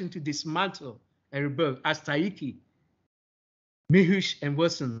requires action to dismantle and rebuild, as Taiki, Mehush, and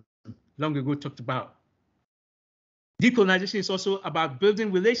Wilson long ago talked about. Decolonization is also about building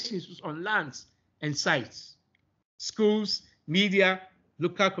relationships on lands and sites, schools, media,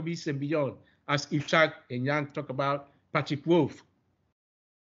 local communities, and beyond, as Ifchak and Yang talk about, Patrick Wolf.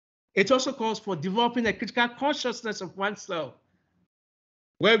 It also calls for developing a critical consciousness of oneself,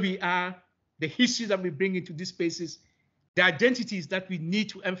 where we are, the history that we bring into these spaces, the identities that we need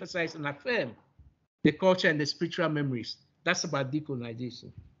to emphasize and affirm, the culture and the spiritual memories. That's about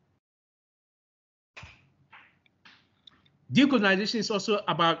decolonization. Decolonization is also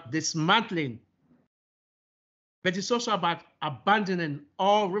about dismantling, but it's also about abandoning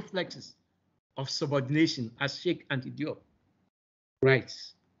all reflexes of subordination, as Sheikh Anta Diop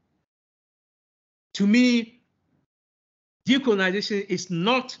writes. To me, decolonization is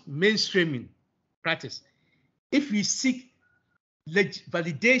not mainstreaming practice. If we seek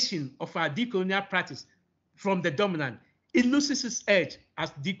validation of our decolonial practice from the dominant, it loses its edge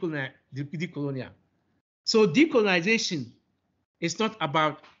as decolonial. So decolonization is not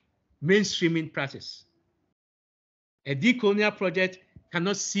about mainstreaming practice. A decolonial project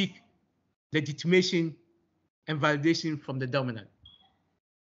cannot seek legitimation and validation from the dominant.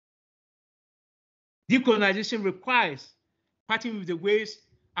 Decolonization requires parting with the ways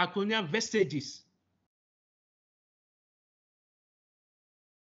our colonial vestiges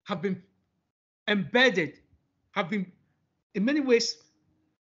have been embedded, have been in many ways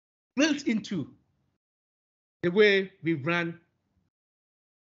built into the way we run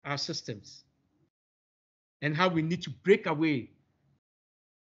our systems, and how we need to break away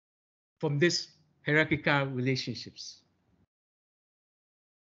from these hierarchical relationships.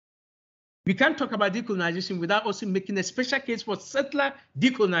 We can't talk about decolonization without also making a special case for settler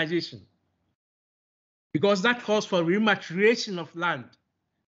decolonization, because that calls for rematriation of land,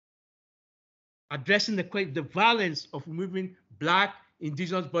 addressing the violence of removing Black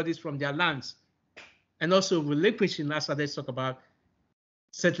indigenous bodies from their lands, and also relinquishing, as others talk about,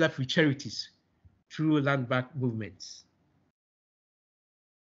 settler futurities through land back movements.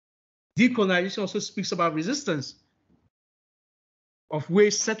 Decolonization also speaks about resistance of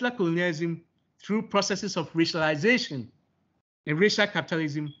ways settler colonialism, through processes of racialization and racial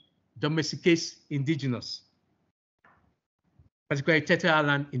capitalism, domesticates indigenous, particularly Tether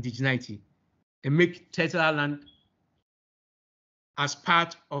Island indigeneity, and make Tether Island as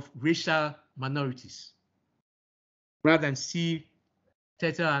part of racial minorities, rather than see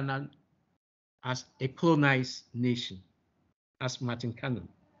Tether Island as a colonized nation, as Martin Cannon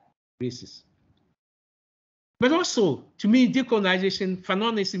raises. But also, to me, decolonization,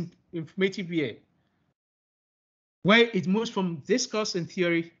 Fanon is informative here, where it moves from discourse and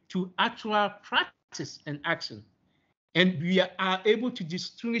theory to actual practice and action. And we are able to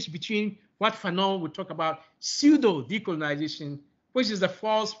distinguish between what Fanon would talk about pseudo-decolonization, which is the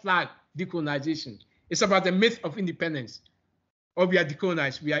false flag decolonization. It's about the myth of independence. Or we are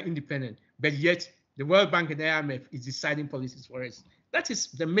decolonized, we are independent, but yet the World Bank and the IMF is deciding policies for us. That is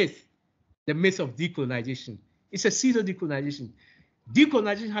the myth of decolonization. It's a pseudo-decolonization.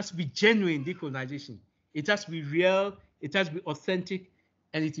 Decolonization has to be genuine decolonization. It has to be real, it has to be authentic,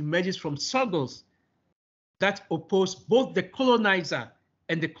 and it emerges from struggles that oppose both the colonizer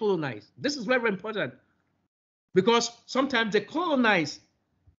and the colonized. This is very important, because sometimes the colonized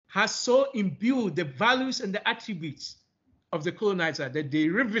has so imbued the values and the attributes of the colonizer that they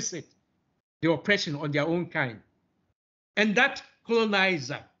revisit the oppression on their own kind. And that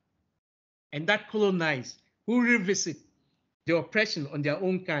colonizer and that colonized who revisit the oppression on their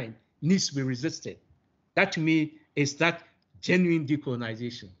own kind needs to be resisted. That to me is that genuine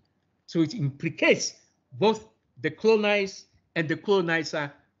decolonization. So it implicates both the colonized and the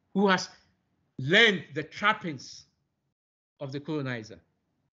colonizer who has learned the trappings of the colonizer.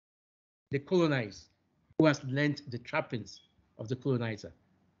 The colonized, who has learned the trappings of the colonizer.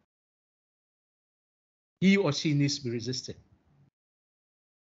 He or she needs to be resisted.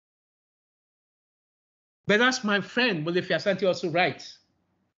 But as my friend Molefi Asante also writes,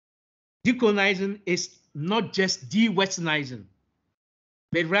 decolonizing is not just de-Westernizing,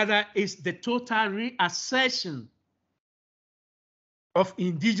 but rather is the total reassertion of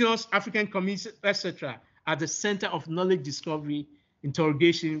indigenous African communities, etc., at the center of knowledge discovery,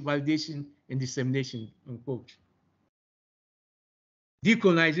 interrogation, validation, and dissemination, unquote.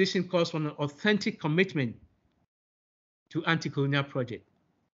 Decolonization calls for an authentic commitment to anti-colonial project.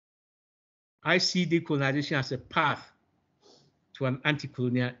 I see decolonization as a path to an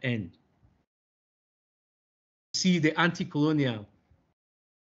anti-colonial end. See the anti-colonial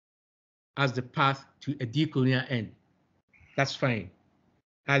as the path to a decolonial end. That's fine.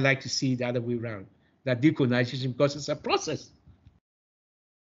 I like to see the other way around, that decolonization, because it's a process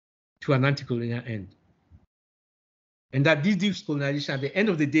to an anti-colonial end. And that this decolonization, at the end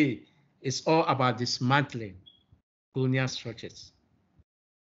of the day, is all about dismantling colonial structures.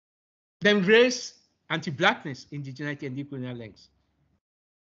 Then race, anti-Blackness, indigeneity, and decolonial links.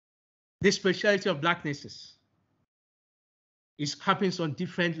 The speciality of Blacknesses happens on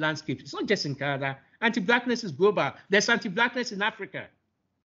different landscapes. It's not just in Canada. Anti-Blackness is global. There's anti-Blackness in Africa.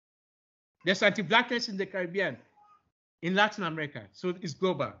 There's anti-Blackness in the Caribbean, in Latin America. So it's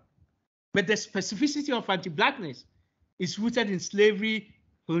global. But the specificity of anti-Blackness is rooted in slavery,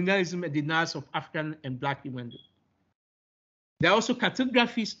 colonialism, and denials of African and Black humanhood. There are also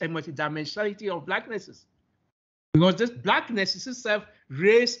cartographies and multidimensionality of Blacknesses. Because this Blackness is itself,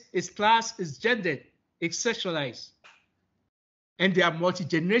 race, its class, its gender, it's sexualized. And there are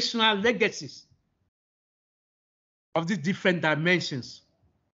multi-generational legacies of these different dimensions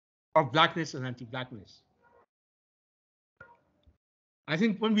of Blackness and anti-Blackness. I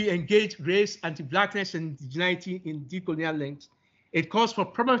think when we engage race, anti-Blackness, and indigeneity in decolonial links, it calls for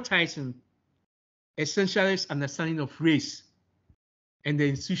problematizing essentialist understanding of race and the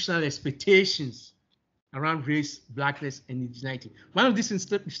institutional expectations around race, Blackness, and indigeneity. One of these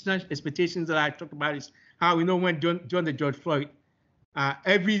institutional expectations that I talk about is how we know when during the George Floyd,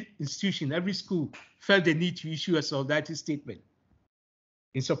 every institution, every school felt the need to issue a solidarity statement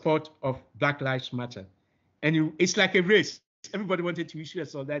in support of Black Lives Matter. And it's like a race. Everybody wanted to issue a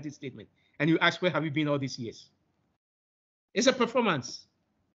solidarity statement. And you ask, where have you been all these years? It's a performance.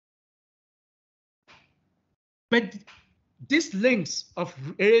 But these links of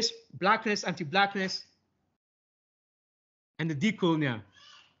race, Blackness, anti-Blackness, and the decolonial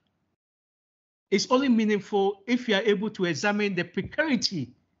is only meaningful if you are able to examine the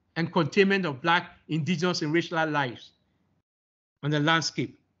precarity and containment of Black, Indigenous, and racial lives on the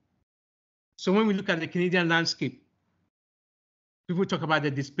landscape. So when we look at the Canadian landscape, people talk about the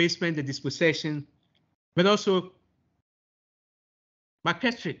displacement, the dispossession, but also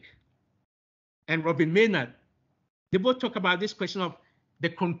McKettrick and Robin Maynard, they both talk about this question of the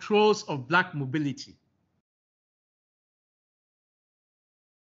controls of Black mobility.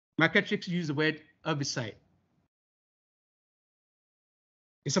 McKettrick used the word herbicide.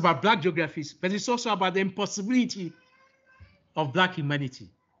 It's about Black geographies, but it's also about the impossibility of Black humanity.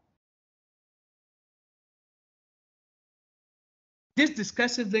 This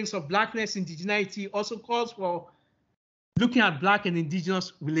discursive links of Blackness, indigeneity also calls for looking at Black and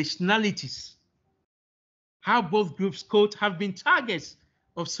Indigenous relationalities, how both groups, quote, have been targets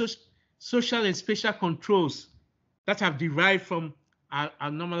of social and spatial controls that have derived from our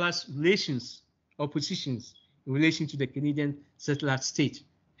anomalous relations or positions in relation to the Canadian settler state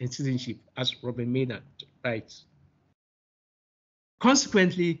and citizenship, as Robin Maynard writes.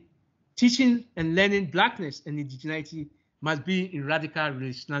 Consequently, teaching and learning Blackness and indigeneity must be in radical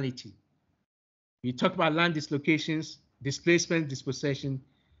relationality. We talk about land dislocations, displacement, dispossession,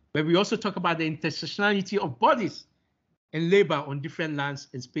 but we also talk about the intersectionality of bodies and labor on different lands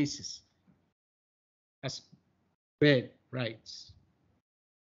and spaces, as Baird writes.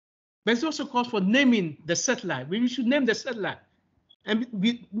 But it also calls for naming the settler. We should name the settler. And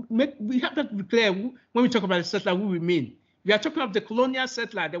we have to be clear when we talk about the settler, who we mean. We are talking of the colonial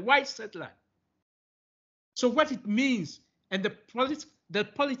settler, the white settler. So what it means and the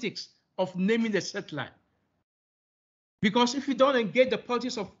politics of naming the settler. Because if you don't engage the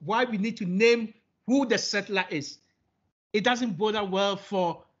politics of why we need to name who the settler is, it doesn't bode well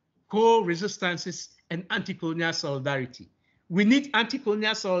for co-resistances and anti-colonial solidarity. We need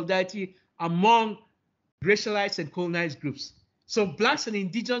anti-colonial solidarity among racialized and colonized groups. So Blacks and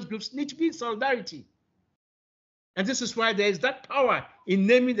Indigenous groups need to be in solidarity. And this is why there is that power in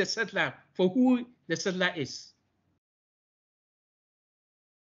naming the settler for who the settler is.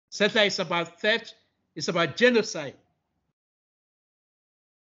 Settler is about theft, it's about genocide.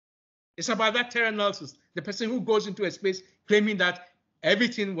 It's about that terror analysis, the person who goes into a space claiming that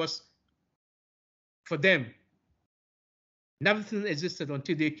everything was for them. Nothing existed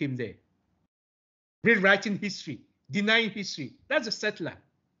until they came there. Rewriting history, denying history, that's a settler.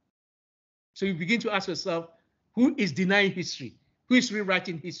 So you begin to ask yourself, who is denying history? Who is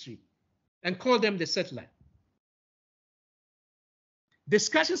rewriting history? And call them the settler.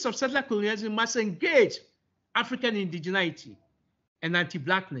 Discussions of settler colonialism must engage African indigeneity and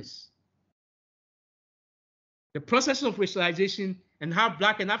anti-Blackness. The process of racialization and how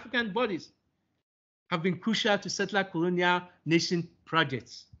Black and African bodies have been crucial to settler colonial nation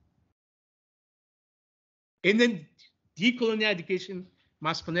projects. And then decolonial education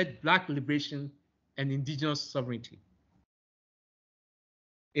must connect Black liberation and indigenous sovereignty.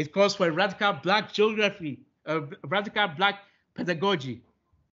 It calls for a radical Black geography, a radical Black pedagogy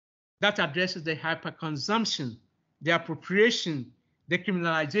that addresses the hyperconsumption, the appropriation, the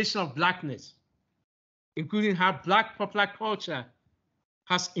criminalization of Blackness, including how Black popular culture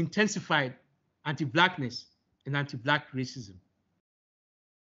has intensified anti-Blackness and anti-Black racism.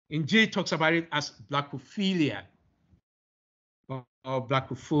 Njie talks about it as Blackophilia or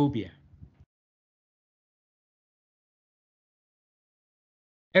Blackophobia.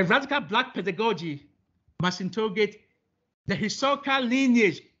 A radical Black pedagogy must interrogate the historical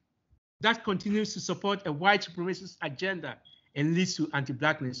lineage that continues to support a white supremacist agenda and leads to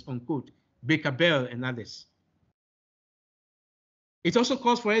anti-Blackness, unquote, Baker Bell and others. It also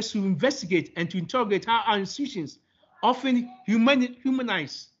calls for us to investigate and to interrogate how our institutions often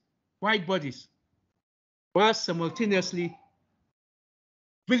humanize white bodies while simultaneously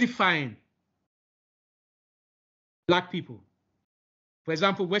vilifying Black people. For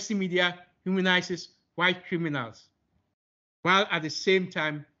example, Western media humanizes white criminals while at the same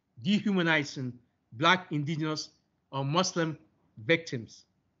time dehumanizing Black, Indigenous, or Muslim victims.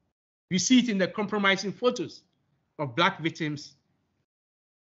 We see it in the compromising photos of Black victims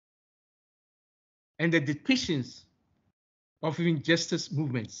and the depictions of injustice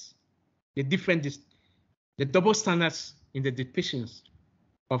movements, the double standards in the depictions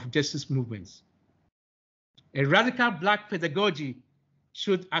of justice movements. A radical Black pedagogy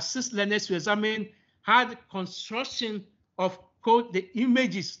should assist learners to examine how the construction of, quote, the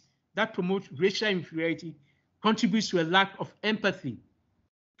images that promote racial inferiority contributes to a lack of empathy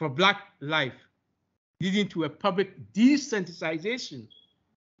for Black life, leading to a public desensitization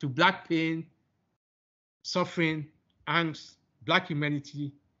to Black pain, suffering, angst, Black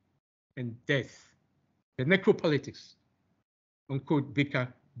humanity, and death. The necropolitics, unquote, Baker,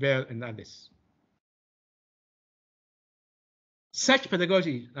 Bell, and others. Such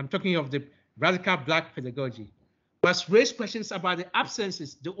pedagogy, I'm talking of the radical Black pedagogy, must raise questions about the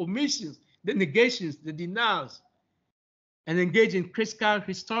absences, the omissions, the negations, the denials, and engage in critical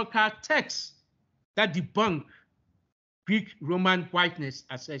historical texts that debunk Greek-Roman whiteness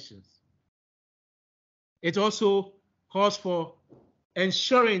assertions. It also calls for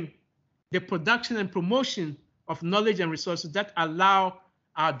ensuring the production and promotion of knowledge and resources that allow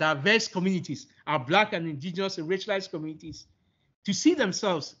our diverse communities, our Black and Indigenous and racialized communities, to see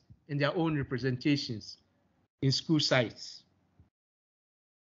themselves in their own representations in school sites.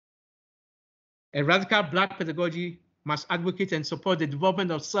 A radical Black pedagogy must advocate and support the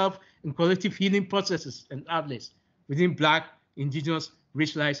development of self and collective healing processes and outlets within Black, Indigenous,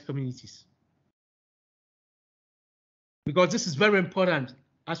 racialized communities. Because this is very important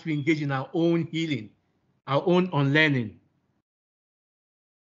as we engage in our own healing, our own unlearning.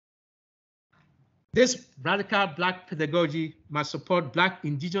 This radical Black pedagogy must support Black,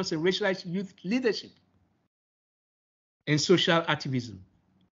 Indigenous, and racialized youth leadership and social activism.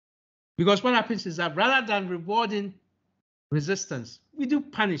 Because what happens is that rather than rewarding resistance, we do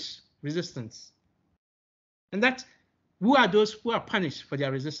punish resistance. And that, who are those who are punished for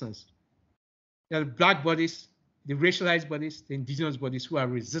their resistance? The Black bodies, the racialized bodies, the Indigenous bodies who are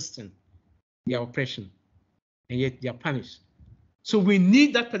resisting their oppression, and yet they are punished. So we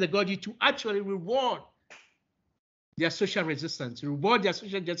need that pedagogy to actually reward their social resistance, reward their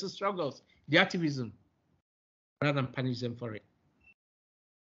social justice struggles, their activism, rather than punish them for it.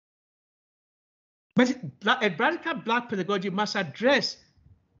 But a radical Black pedagogy must address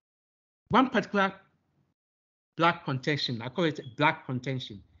one particular Black contention. I call it Black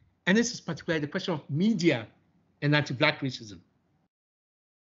contention. And this is particularly the question of media and anti-Black racism.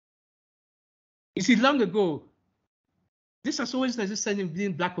 You see, long ago, this has always existed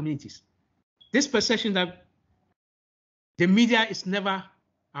within Black communities. This perception that The media is never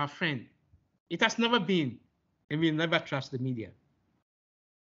our friend. It has never been, and we'll never trust the media.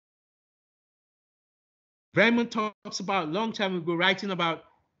 Bremen talks about a long time ago, writing about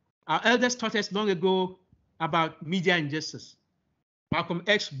our elders taught us long ago about media injustice. Malcolm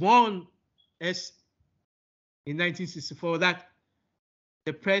X warned us in 1964 that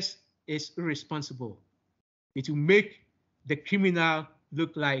the press is irresponsible. It will make the criminal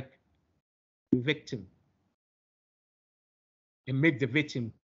look like the victim and make the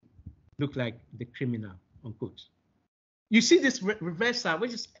victim look like the criminal, unquote. You see this reversal,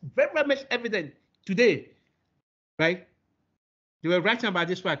 which is very, very much evident today, right? They were writing about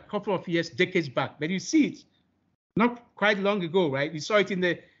this for a couple of years, decades back, but you see it not quite long ago, right? We saw it in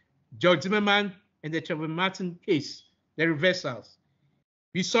the George Zimmerman and the Trevor Martin case, the reversals.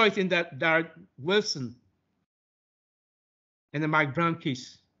 We saw it in the Darrell Wilson and the Mike Brown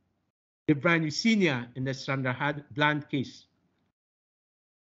case, the Brian Senior and the Sandra Bland case.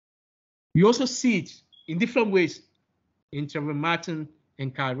 We also see it in different ways in Trevor Martin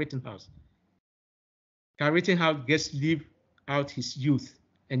and Carl Rittenhouse. Carl Rittenhouse gets to live out his youth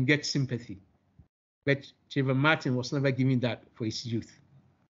and get sympathy. But Trevor Martin was never given that for his youth.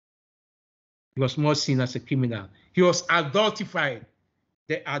 He was more seen as a criminal. He was adultified,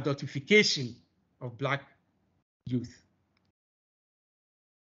 the adultification of Black youth.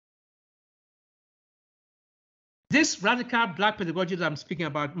 This radical Black pedagogy that I'm speaking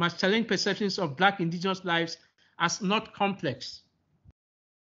about must challenge perceptions of Black Indigenous lives as not complex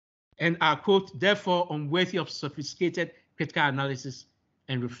and are, quote, therefore unworthy of sophisticated critical analysis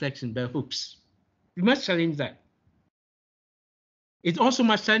and reflection by hooks. We must challenge that. It also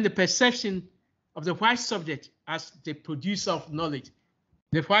must challenge the perception of the white subject as the producer of knowledge,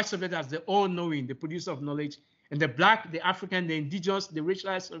 the white subject as the all-knowing, the producer of knowledge, and the Black, the African, the Indigenous, the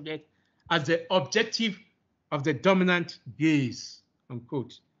racialized subject as the objective of the dominant gaze,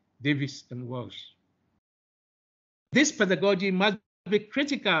 unquote, Davis and Walsh. This pedagogy must be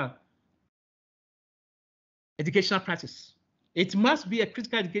critical educational practice. It must be a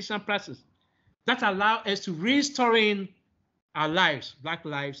critical educational practice that allows us to restoring our lives, Black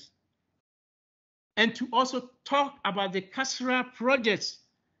lives, and to also talk about the carceral projects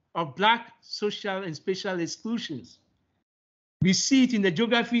of Black social and spatial exclusions. We see it in the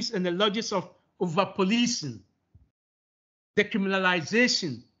geographies and the logics of over-policing, the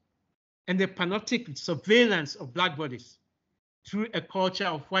criminalization, and the panoptic surveillance of Black bodies through a culture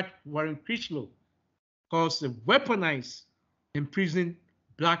of what Warren Critchlow calls the weaponized, imprisoned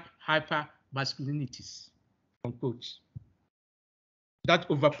Black hyper-masculinities, unquote. That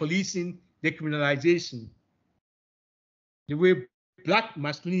over-policing, decriminalization, the way Black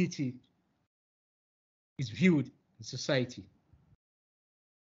masculinity is viewed in society.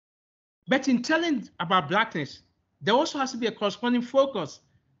 But in telling about Blackness, there also has to be a corresponding focus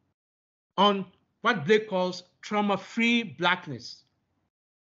on what Blake calls trauma-free Blackness.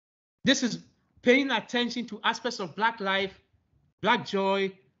 This is paying attention to aspects of Black life, Black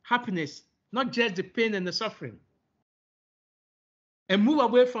joy, happiness, not just the pain and the suffering, and move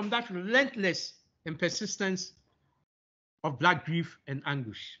away from that relentless and persistence of Black grief and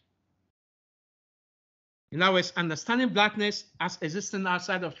anguish. In other words, understanding Blackness as existing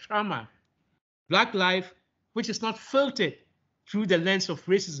outside of trauma, Black life, which is not filtered through the lens of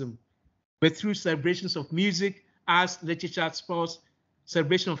racism, but through celebrations of music, arts, literature, sports,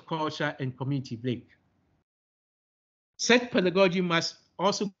 celebration of culture, and community, Blake. Such pedagogy must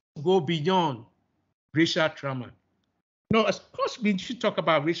also go beyond racial trauma. No, of course, we should talk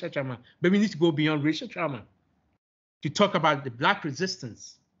about racial trauma, but we need to go beyond racial trauma to talk about the Black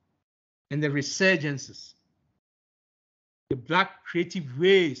resistance and the resurgences, the Black creative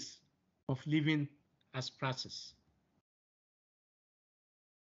ways of living as practice.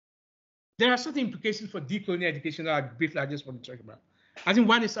 There are certain implications for decolonial education that I just want to talk about. I think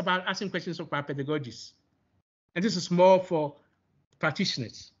one is about asking questions of our pedagogies. And this is more for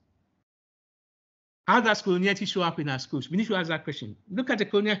practitioners. How does coloniality show up in our schools? We need to ask that question. Look at the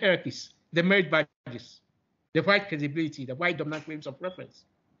colonial hierarchies, the merit badges, the white credibility, the white dominant frames of reference.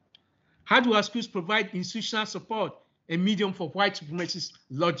 How do our schools provide institutional support and medium for white supremacist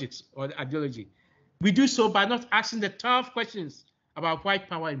logics or ideology? We do so by not asking the tough questions about white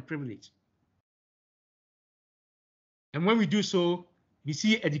power and privilege. And when we do so, we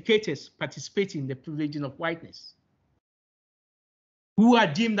see educators participating in the privileging of whiteness, who are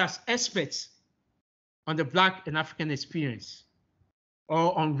deemed as experts on the Black and African experience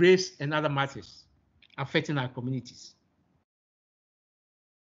or on race and other matters affecting our communities.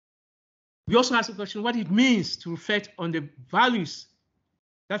 We also ask the question what it means to reflect on the values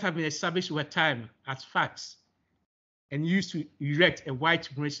that have been established over time as facts and used to erect a white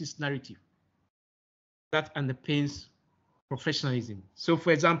supremacist narrative that underpins professionalism. So,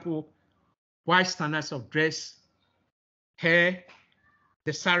 for example, white standards of dress, hair,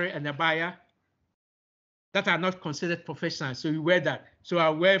 the sari and the abaya, that are not considered professional. So you wear that. So I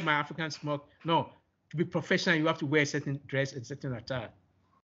wear my African smock. No, to be professional, you have to wear a certain dress and certain attire.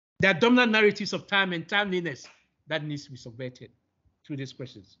 There are dominant narratives of time and timeliness that needs to be subverted through these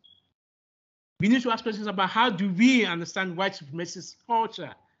questions. We need to ask questions about how do we understand white supremacist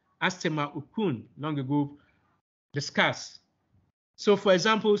culture, as Tema Okun long ago discussed. So, for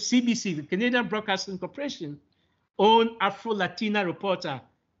example, CBC, the Canadian Broadcasting Corporation, own Afro-Latina reporter,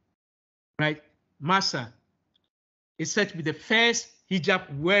 right, Massa, is said to be the first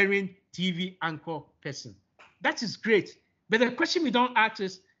hijab-wearing TV anchor person. That is great. But the question we don't ask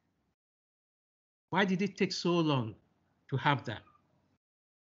is, why did it take so long to have that?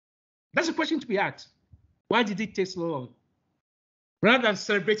 That's a question to be asked. Why did it take so long? Rather than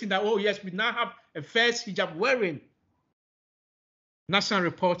celebrating that, oh yes, we now have a first hijab-wearing national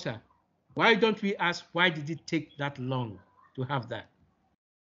reporter, why don't we ask, why did it take that long to have that?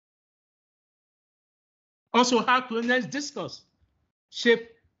 Also, how colonialist discourse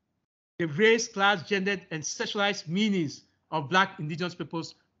shaped the race, class, gendered, and sexualized meanings of Black Indigenous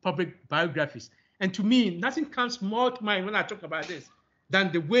people's public biographies. And to me, nothing comes more to mind when I talk about this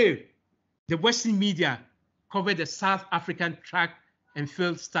than the way the Western media covered the South African track and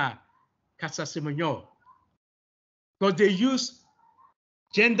field star, Casa Semenyo, because they use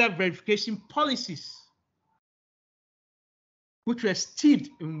gender verification policies which were steeped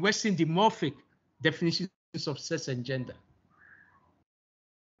in Western demorphic definitions of sex and gender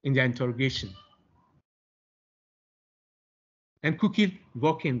in their interrogation. And Cookie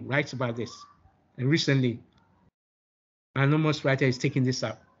Walken writes about this. And recently, an anonymous writer is taking this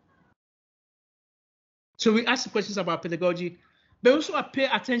up. So we ask questions about pedagogy, but also pay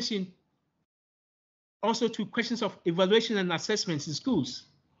attention also to questions of evaluation and assessments in schools.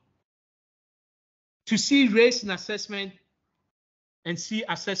 To see race in assessment and see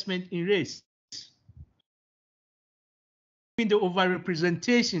assessment in race. In the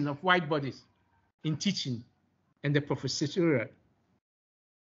overrepresentation of white bodies in teaching and the professoriate.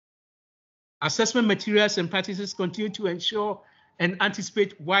 Assessment materials and practices continue to ensure and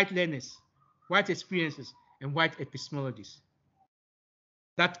anticipate white learners, white experiences, and white epistemologies.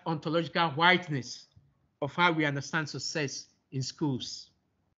 That ontological whiteness of how we understand success in schools.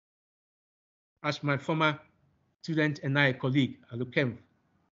 As my former student and I, colleague, Alukem,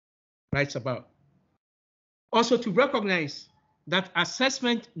 writes about. Also to recognize that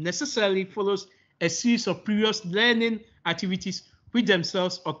assessment necessarily follows a series of previous learning activities which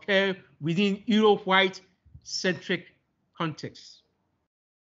themselves occur within Euro-white-centric contexts.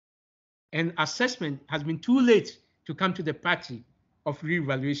 And assessment has been too late to come to the party of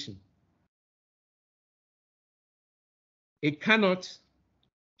reevaluation. It cannot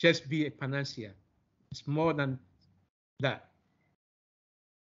just be a panacea. It's more than that.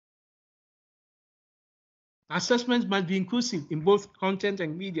 Assessments must be inclusive in both content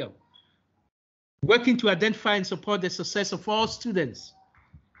and medium, working to identify and support the success of all students.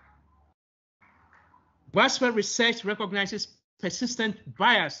 Widespread research recognizes persistent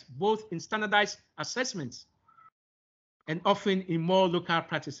bias both in standardized assessments and often in more local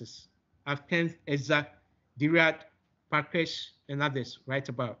practices, as Kent, Ezra, Dirac, Parkesh, and others write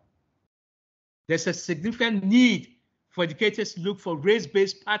about. There's a significant need for educators to look for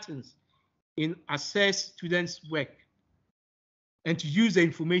race-based patterns in assess students' work and to use the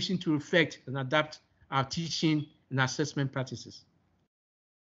information to reflect and adapt our teaching and assessment practices.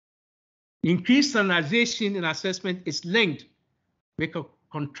 Increased standardization in assessment is linked with a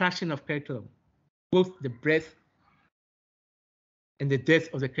contraction of curriculum, both the breadth and the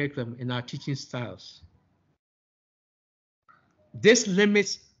depth of the curriculum in our teaching styles. This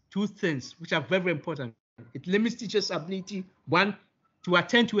limits two things which are very, very important. It limits teachers' ability, one, to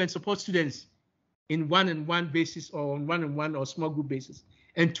attend to and support students in one-on-one basis or on one-on-one or small group basis.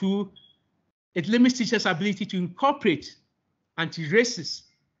 And two, it limits teachers' ability to incorporate anti-racist,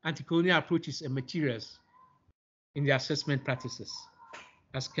 anti-colonial approaches and materials in their assessment practices,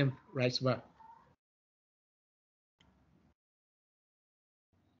 as Kemp writes about.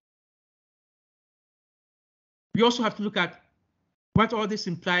 We also have to look at what all this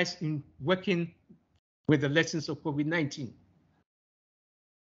implies in working with the lessons of COVID-19.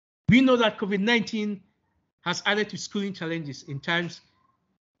 We know that COVID-19 has added to schooling challenges in times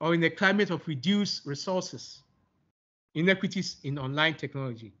or in a climate of reduced resources, inequities in online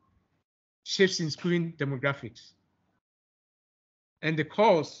technology, shifts in schooling demographics, and the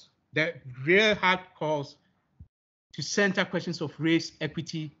calls, the real hard calls to center questions of race,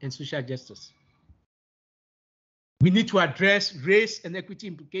 equity, and social justice. We need to address race and equity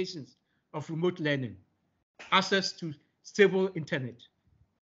implications of remote learning. Access to stable internet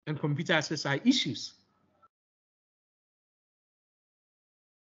and computer access are issues.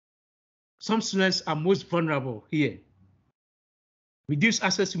 Some students are most vulnerable here. Reduced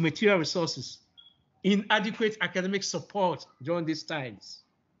access to material resources, inadequate academic support during these times.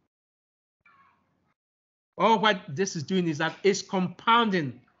 All what this is doing is that it's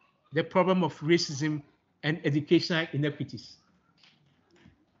compounding the problem of racism and educational inequities.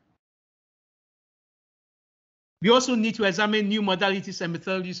 We also need to examine new modalities and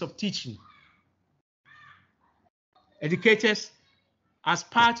methodologies of teaching. Educators, as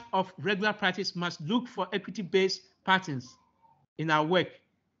part of regular practice, must look for equity-based patterns in our work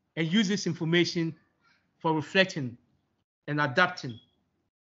and use this information for reflecting and adapting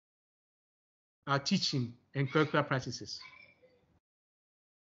our teaching and curricular practices.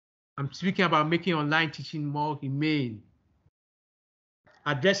 I'm speaking about making online teaching more humane,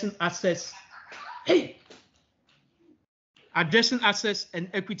 addressing access and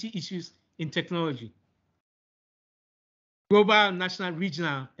equity issues in technology, global, national,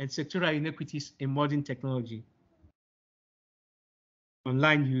 regional, and sectoral inequities in modern technology,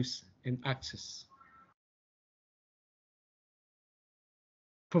 online use and access.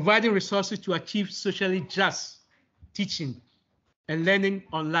 Providing resources to achieve socially just teaching and learning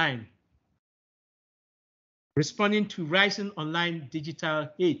online, responding to rising online digital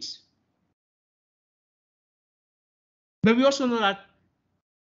hate. But we also know that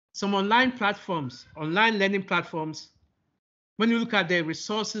some online platforms, online learning platforms, when you look at the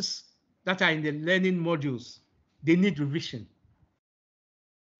resources that are in the learning modules, they need revision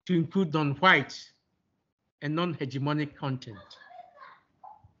to include non-white and non-hegemonic content,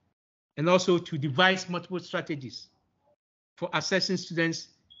 and also to devise multiple strategies for assessing students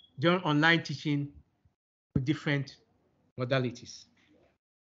during online teaching with different modalities.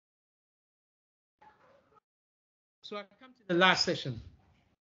 So I come to the last session,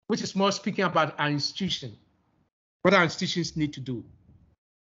 which is more speaking about our institution, what our institutions need to do.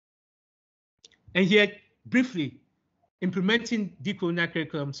 And here, briefly, implementing decolonial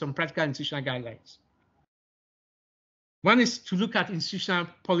curriculum, some practical institutional guidelines. One is to look at institutional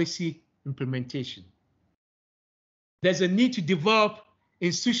policy implementation. There's a need to develop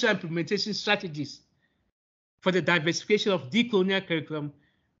institutional implementation strategies for the diversification of decolonial curriculum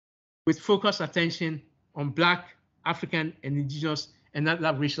with focused attention on Black, African, and Indigenous and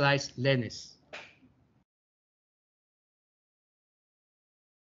other racialized learners.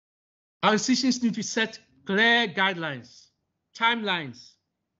 Our institutions need to set clear guidelines, timelines,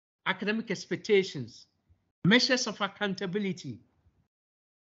 academic expectations, measures of accountability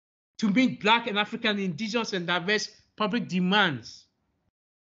to meet Black and African, Indigenous, and diverse public demands.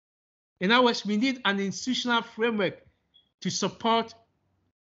 In other words, we need an institutional framework to support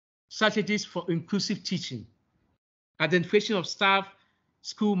strategies for inclusive teaching, identification of staff,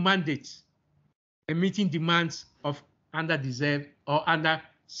 school mandates, and meeting demands of underserved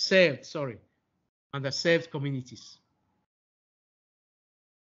communities.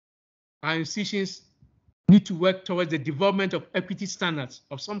 Our institutions need to work towards the development of equity standards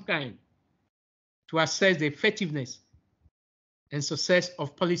of some kind to assess the effectiveness and success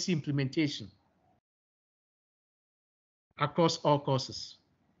of policy implementation across all courses,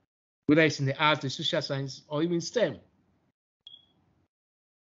 whether it's in the arts, the social sciences, or even STEM,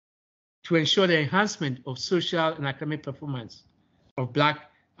 to ensure the enhancement of social and academic performance of Black,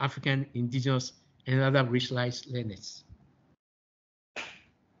 African, Indigenous, and other racialized learners.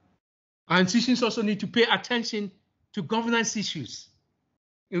 Our institutions also need to pay attention to governance issues,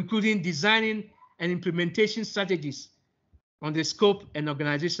 including designing and implementation strategies on the scope and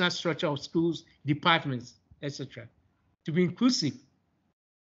organizational structure of schools, departments, etc., to be inclusive.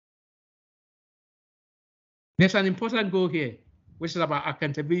 There's an important goal here, which is about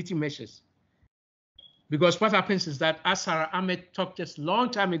accountability measures. Because what happens is that, as Sarah Ahmed talked just a long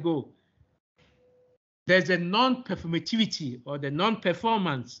time ago, there's a non-performativity or the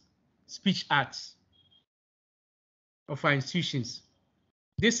non-performance speech arts of our institutions.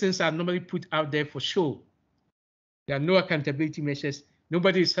 These things are normally put out there for show. There are no accountability measures.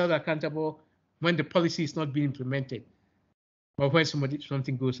 Nobody is held accountable when the policy is not being implemented or when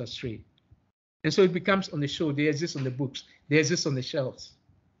something goes astray. And so it becomes on the show. They exist on the books. They exist on the shelves.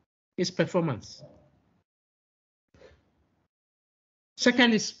 It's performance.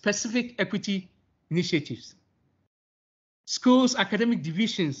 Second is specific equity initiatives. Schools, academic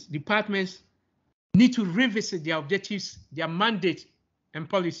divisions, departments need to revisit their objectives, their mandate, and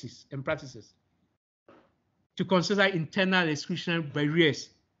policies and practices to consider internal exclusionary barriers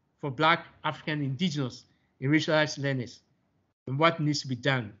for Black, African, Indigenous, and racialized learners, and what needs to be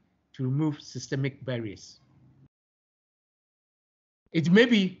done to remove systemic barriers. It may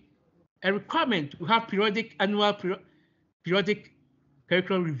be a requirement to have annual periodic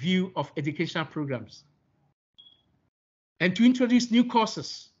curriculum review of educational programs, and to introduce new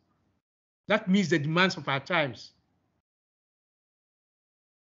courses that meets the demands of our times.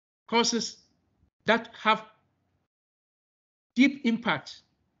 Courses that have deep impact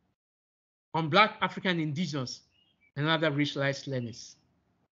on Black, African, Indigenous, and other racialized learners.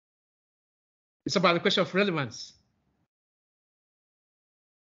 It's about the question of relevance.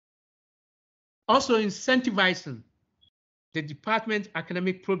 Also incentivizing the department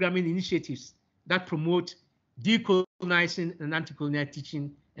academic programming initiatives that promote decolonizing and anti-colonial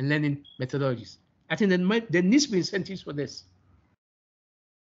teaching and learning methodologies. I think there needs to be incentives for this.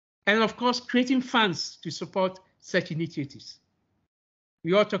 And of course, creating funds to support such initiatives.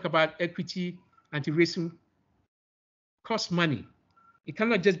 We all talk about equity, anti-racism, costs money. It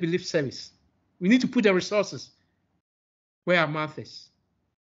cannot just be lip service. We need to put the resources where our mouth is.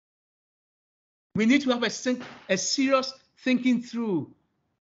 We need to have a serious thinking through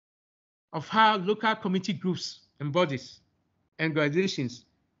of how local community groups and bodies and organizations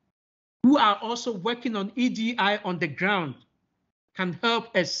who are also working on EDI on the ground can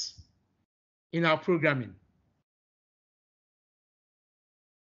help us in our programming.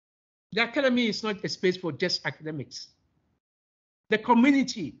 The academy is not a space for just academics. The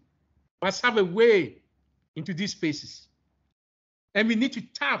community must have a way into these spaces. And we need to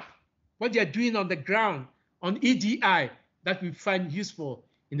tap what they are doing on the ground on EDI that we find useful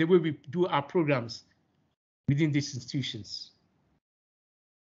in the way we do our programs within these institutions.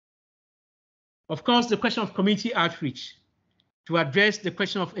 Of course, the question of community outreach to address the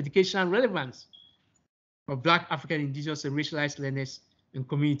question of educational relevance of Black, African, Indigenous, and racialized learners and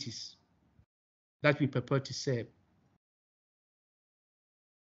communities that we purport to serve.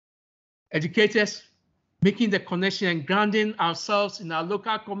 Educators making the connection and grounding ourselves in our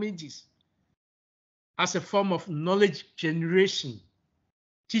local communities as a form of knowledge generation,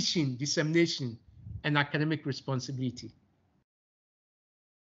 teaching, dissemination, and academic responsibility.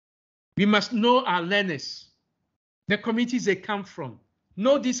 We must know our learners, the communities they come from,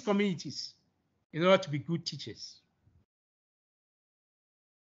 know these communities in order to be good teachers.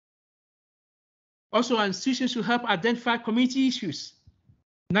 Also, our institutions should help identify community issues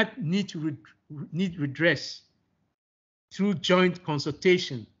that need redress through joint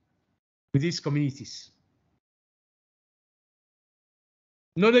consultation with these communities.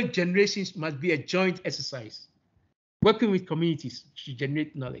 Knowledge generation must be a joint exercise, working with communities to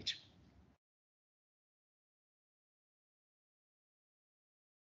generate knowledge.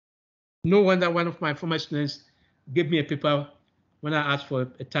 No wonder one of my former students gave me a paper when I asked for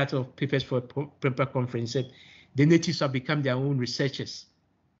a title of papers for a paper conference. Said the natives have become their own researchers.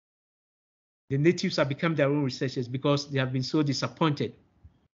 The natives have become their own researchers because they have been so disappointed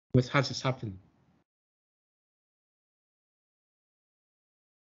with what has happened.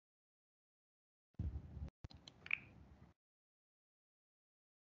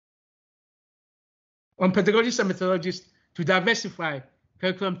 On pedagogies and methodologies to diversify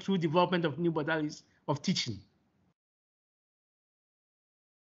curriculum through development of new modalities of teaching.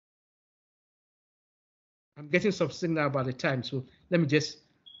 I'm getting some signal about the time, so let me just,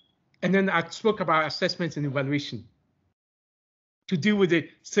 and then I spoke about assessment and evaluation to deal with the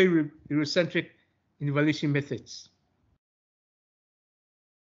Eurocentric evaluation methods,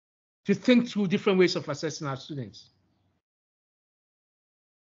 to think through different ways of assessing our students.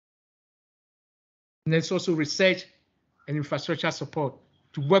 And there's also research and infrastructure support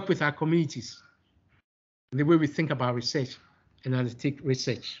to work with our communities in the way we think about research and undertake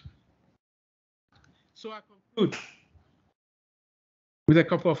research. So I conclude with a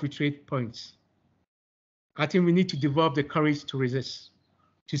couple of retreat points. I think we need to develop the courage to resist,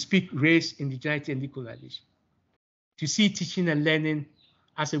 to speak race, indigeneity, and decolonization, to see teaching and learning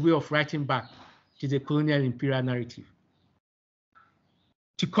as a way of writing back to the colonial imperial narrative,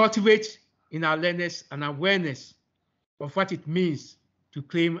 to cultivate in our learners an awareness of what it means to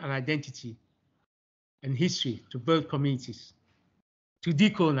claim an identity and history, to build communities, to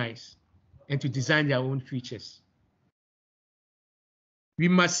decolonize, and to design their own futures. We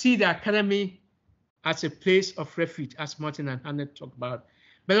must see the academy as a place of refuge, as Martin and Hannah talked about,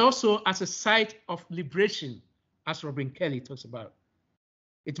 but also as a site of liberation, as Robin Kelly talks about.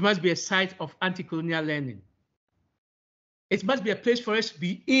 It must be a site of anti-colonial learning. It must be a place for us to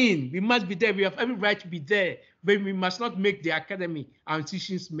be in. We must be there. We have every right to be there, but we must not make the academy our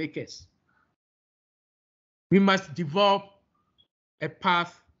institutions makers. We must develop a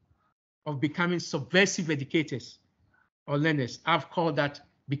path of becoming subversive educators or learners. I've called that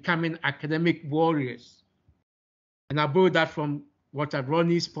becoming academic warriors. And I borrowed that from what at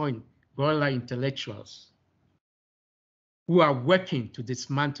Ronnie's point, guerrilla intellectuals who are working to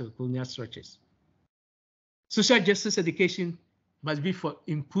dismantle colonial structures. Social justice education must be for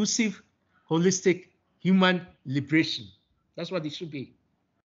inclusive, holistic, human liberation. That's what it should be.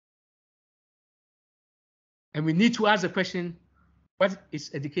 And we need to ask the question, what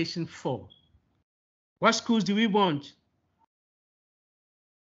is education for? What schools do we want?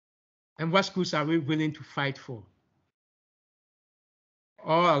 And what schools are we willing to fight for?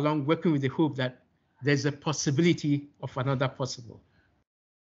 All along working with the hope that there's a possibility of another possible.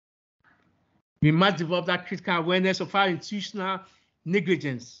 We must develop that critical awareness of our institutional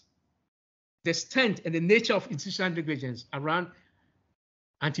negligence, the extent and the nature of institutional negligence around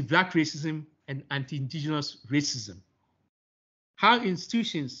anti-Black racism and anti-Indigenous racism. How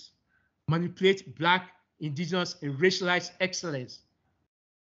institutions manipulate Black, Indigenous, and racialized excellence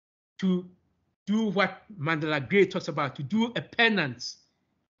to do what Mandela Gray talks about, to do a penance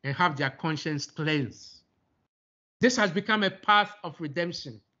and have their conscience cleansed. This has become a path of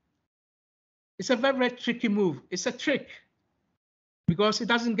redemption. It's a very, very tricky move. It's a trick because it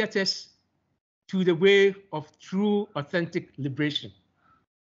doesn't get us to the way of true, authentic liberation.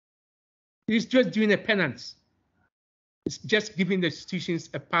 It's just doing a penance. It's just giving the institutions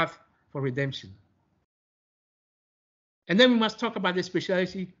a path for redemption. And then we must talk about the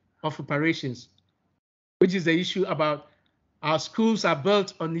speciality of reparations, which is the issue about our schools are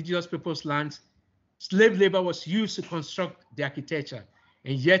built on indigenous people's lands. Slave labor was used to construct the architecture,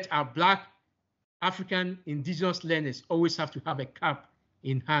 and yet our Black, African, indigenous learners always have to have a cap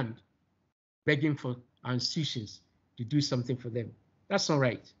in hand, begging for our institutions to do something for them. That's not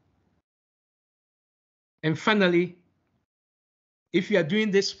right. And finally, if you are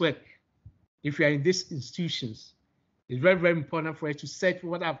doing this work, if you are in these institutions, it's very, very important for us to set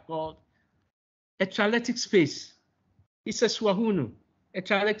what I've called a trialectic space. It's a swahunu, a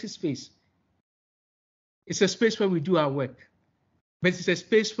trialectic space. It's a space where we do our work, but it's a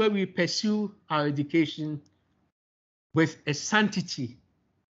space where we pursue our education with a sanctity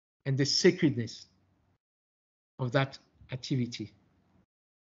and the sacredness of that activity.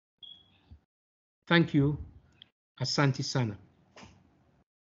 Thank you, Asante Sana.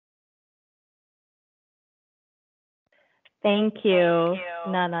 Thank you,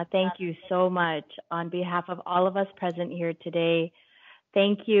 Nana. Thank you so much. On behalf of all of us present here today,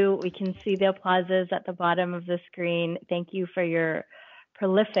 thank you. We can see the applauses at the bottom of the screen. Thank you for your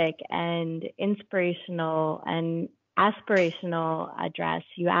prolific and inspirational and aspirational address.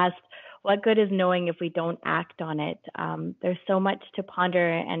 You asked, what good is knowing if we don't act on it? There's so much to ponder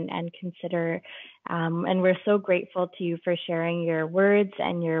and consider. And we're so grateful to you for sharing your words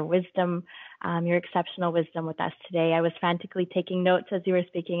and your wisdom, your exceptional wisdom with us today. I was frantically taking notes as you were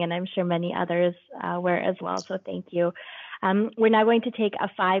speaking, and I'm sure many others were as well. So thank you. We're now going to take a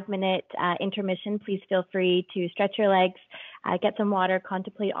 5-minute intermission. Please feel free to stretch your legs, get some water,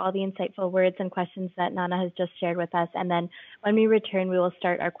 contemplate all the insightful words and questions that Nana has just shared with us. And then when we return, we will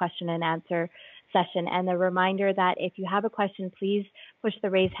start our question and answer session. And a reminder that if you have a question, please push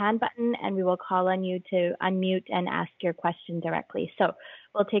the raise hand button and we will call on you to unmute and ask your question directly. So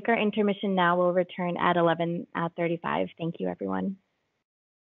we'll take our intermission now. We'll return at 11:35. Thank you, everyone.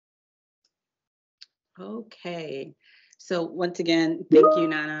 Okay. So once again, thank you,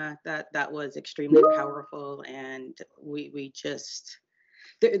 Nana. That was extremely powerful, and we just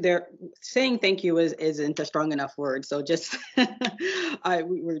they're saying thank you isn't a strong enough word. So just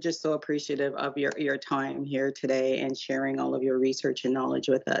we're just so appreciative of your time here today and sharing all of your research and knowledge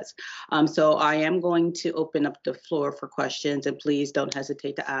with us. So I am going to open up the floor for questions, and please don't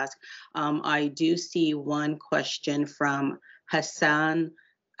hesitate to ask. I do see one question from Hassan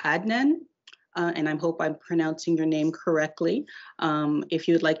Adnan. And I hope I'm pronouncing your name correctly. If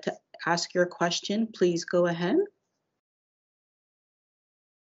you'd like to ask your question, please go ahead.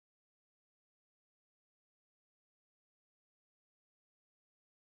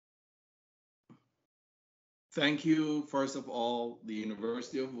 Thank you, first of all, the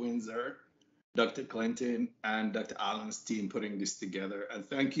University of Windsor, Dr. Clinton, and Dr. Allen's team putting this together. And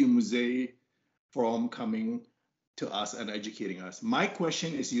thank you, Musée, for coming to us and educating us. My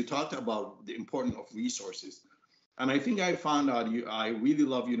question is, you talked about the importance of resources. And I think I found out I really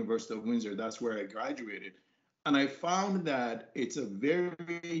love University of Windsor. That's where I graduated. And I found that it's a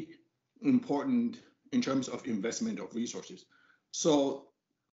very important in terms of investment of resources. So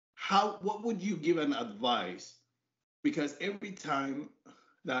what would you give an advice? Because every time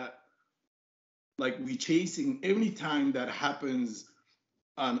that like we chasing every time that happens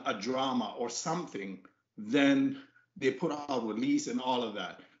on a drama or something, then they put out a release and all of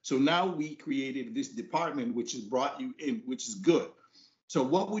that. So now we created this department, which has brought you in, which is good. So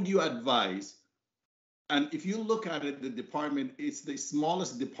what would you advise? And if you look at it, the department is the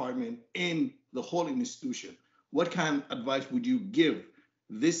smallest department in the whole institution. What kind of advice would you give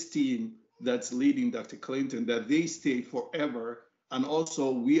this team that's leading Dr. Clinton, that they stay forever? And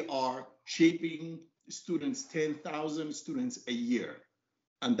also we are shaping students, 10,000 students a year.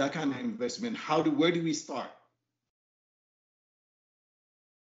 And that kind of investment, where do we start?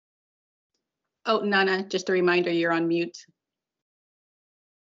 Oh, Nana, just a reminder, you're on mute.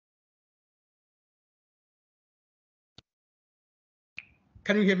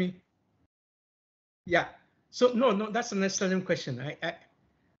 Can you hear me? Yeah. So no, that's an excellent question.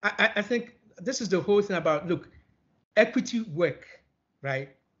 I think this is the whole thing about, look, equity work, right,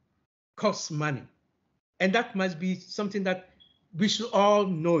 costs money. And that must be something that we should all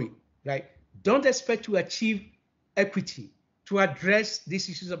know, right? Don't expect to achieve equity, to address these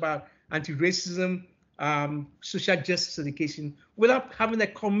issues about anti-racism, social justice education, without having a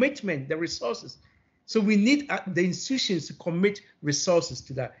commitment, the resources. So we need the institutions to commit resources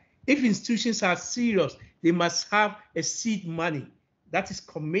to that. If institutions are serious, they must have a seed money that is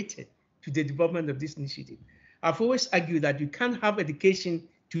committed to the development of this initiative. I've always argued that you can't have education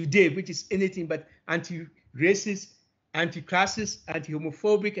today, which is anything but anti-racist, anti-classist,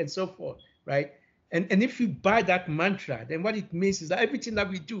 anti-homophobic, and so forth, right? And if you buy that mantra, then what it means is that everything that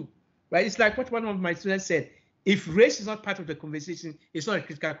we do, right? It's like what one of my students said: if race is not part of the conversation, it's not a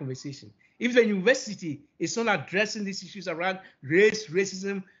critical conversation. If the university is not addressing these issues around race,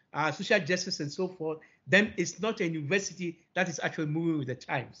 racism, social justice, and so forth, then it's not a university that is actually moving with the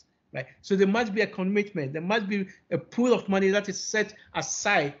times, right? So there must be a commitment. There must be a pool of money that is set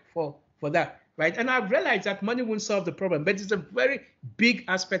aside for that, right? And I've realized that money won't solve the problem, but it's a very big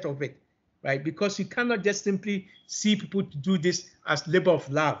aspect of it, right? Because you cannot just simply see people to do this as labor of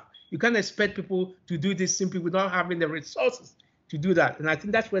love. You can't expect people to do this simply without having the resources to do that. And I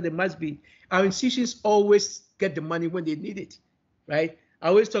think that's where there must be. Our institutions always get the money when they need it, right? I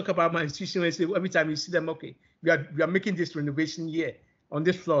always talk about my institution and say, every time you see them, okay, we are making this renovation here on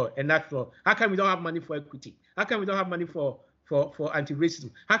this floor and that floor. How come we don't have money for equity? How come we don't have money for anti-racism?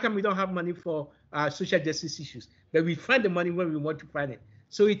 How come we don't have money for social justice issues? But we find the money when we want to find it.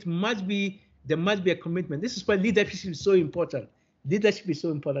 So there must be a commitment. This is why leadership is so important. Leadership is so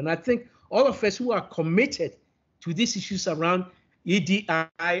important. I think all of us who are committed to these issues around EDI,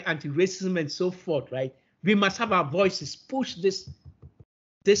 anti-racism, and so forth, right? We must have our voices push this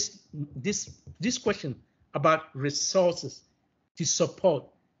question about resources to support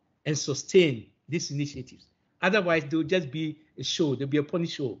and sustain these initiatives. Otherwise, they'll just be a show. They'll be a pony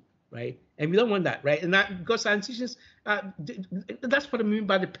show, right? And we don't want that, right? And that, because our institutions, that's what I mean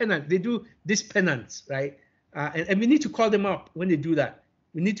by the penance. They do this penance, right? And we need to call them up when they do that.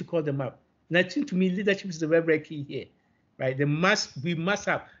 We need to call them up. And I think, to me, leadership is the very, very key here, right? We must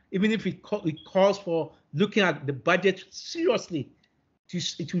have, even if it calls for looking at the budget seriously,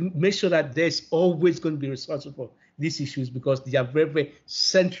 to make sure that there's always going to be resources for these issues, because they are very, very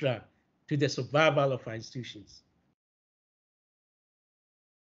central to the survival of our institutions.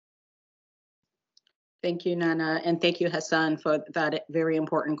 Thank you, Nana, and thank you, Hassan, for that very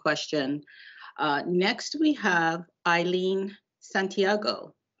important question. Next, we have Eileen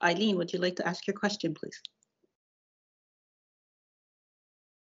Santiago. Eileen, would you like to ask your question, please?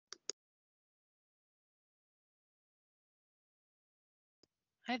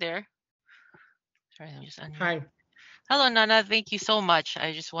 Hi there. Sorry, I'm just unmuting. Hi. Hello, Nana. Thank you so much.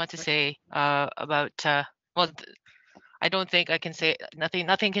 I just want to say about, well, I don't think I can say,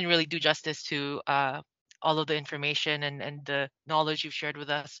 nothing can really do justice to all of the information and the knowledge you've shared with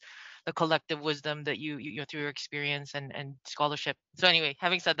us, the collective wisdom that you through your experience and scholarship. So anyway,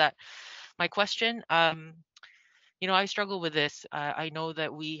 having said that, my question, I struggle with this. I know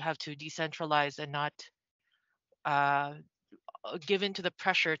that we have to decentralize and not give in to the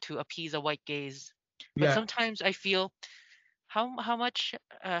pressure to appease a white gaze. But sometimes I feel how much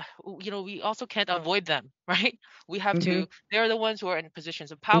we also can't avoid them, right? We have to. They're the ones who are in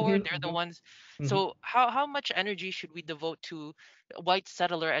positions of power. They're the ones. So how much energy should we devote to white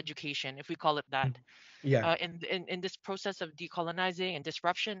settler education, if we call it that? In this process of decolonizing and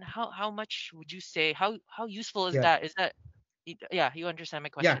disruption, how much would you say, how useful is that? Is that, you understand my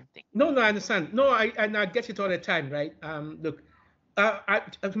question? No, I understand. No, I get it all the time, right? Look, I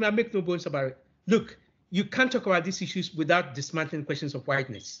make no bones about it. Look, you can't talk about these issues without dismantling questions of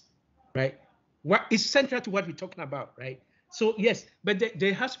whiteness, right? What is central to what we're talking about, right? So yes, but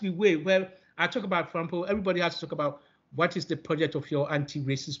there has to be a way where I talk about, for example, everybody has to talk about what is the project of your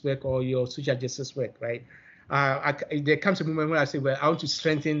anti-racist work or your social justice work, right? There comes a moment where I say, well, I want to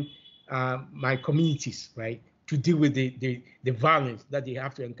strengthen my communities, right, to deal with the violence that they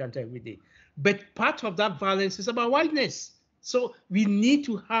have to encounter every day. But part of that violence is about whiteness. So we need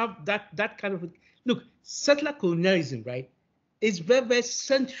to have that kind of, look, settler colonialism, right, is very, very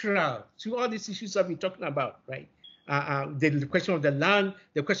central to all these issues that we're talking about, right? The question of the land,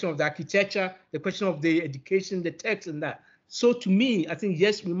 the question of the architecture, the question of the education, the text, and that. So to me, I think,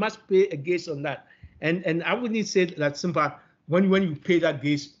 yes, we must pay a gaze on that. And I wouldn't say that simple, when you pay that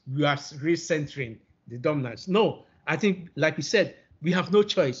gaze, you are recentering the dominance. No, I think, like we said, we have no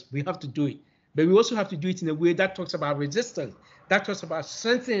choice. We have to do it. But we also have to do it in a way that talks about resistance, that talks about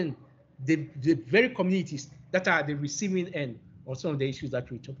strengthening the very communities that are the receiving end of some of the issues that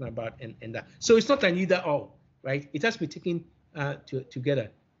we're talking about and that. So it's not an either or, right? It has to be taken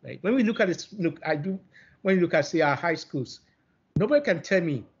together, right? When we look at it, when you look at, say, our high schools, nobody can tell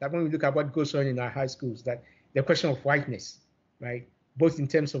me that when we look at what goes on in our high schools, that the question of whiteness, right? Both in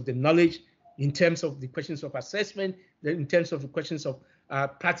terms of the knowledge, in terms of the questions of assessment, in terms of the questions of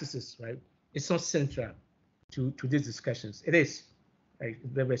practices, right? It's not central to these discussions. It is, right?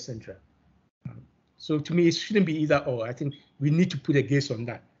 It's very, very central. So to me, it shouldn't be either or. I think we need to put a gaze on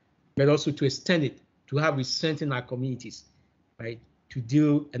that, but also to extend it, to have it strengthen our communities, right? To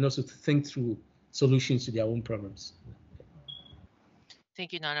deal and also to think through solutions to their own problems.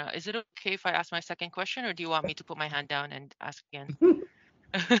 Thank you, Nana. Is it okay if I ask my second question, or do you want me to put my hand down and ask again?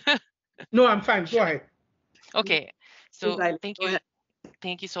 No, I'm fine. Go ahead. Okay. So thank you. Ahead.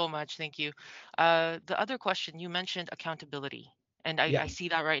 Thank you so much. Thank you. The other question, you mentioned accountability. And I see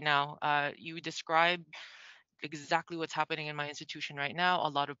that right now. You describe exactly what's happening in my institution right now. A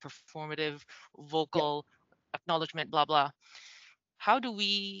lot of performative, vocal acknowledgement, blah, blah. How do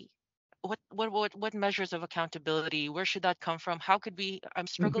we, what measures of accountability, where should that come from? How could we, I'm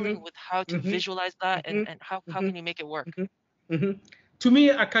struggling with how to visualize that and how can you make it work? To me,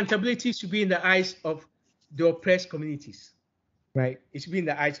 accountability should be in the eyes of the oppressed communities, right? It should be in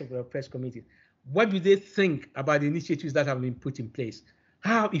the eyes of the oppressed communities. What do they think about the initiatives that have been put in place?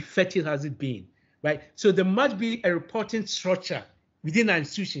 How effective has it been, right? So there must be a reporting structure within our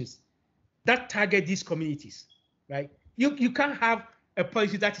institutions that target these communities, right? You can't have a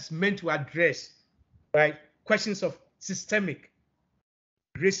policy that is meant to address, right, questions of systemic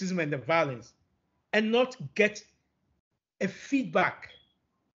racism and the violence and not get a feedback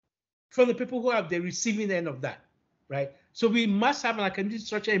from the people who have the receiving end of that, right? So we must have an academic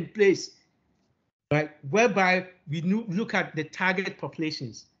structure in place, right, whereby we look at the target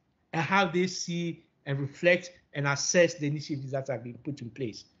populations and how they see and reflect and assess the initiatives that have been put in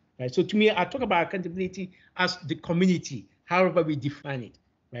place, right? So to me, I talk about accountability as the community, however we define it,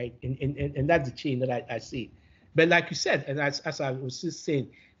 right? And that's the chain that I see. But like you said, and as I was just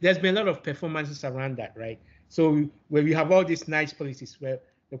saying, there's been a lot of performances around that, right? So where we have all these nice policies, where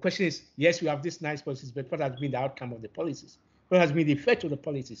the question is, yes, we have these nice policies, but what has been the outcome of the policies? What has been the effect of the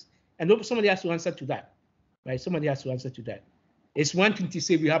policies? And somebody has to answer to that, right? Somebody has to answer to that. It's one thing to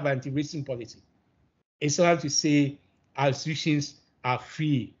say we have an anti-racism policy. It's another to say our institutions are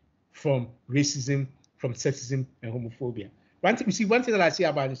free from racism, from sexism, and homophobia. One thing that I say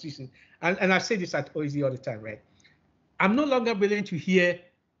about institutions, and I say this at OEZ all the time, right? I'm no longer willing to hear,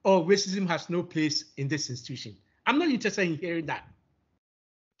 oh, racism has no place in this institution. I'm not interested in hearing that.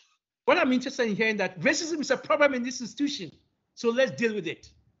 What I'm interested in hearing that racism is a problem in this institution, so let's deal with it.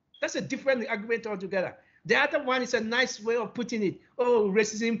 That's a different argument altogether. The other one is a nice way of putting it. Oh,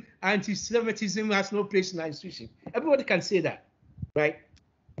 racism, anti-Semitism has no place in our institution. Everybody can say that, right?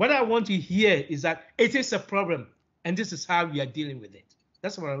 What I want to hear is that it is a problem, and this is how we are dealing with it.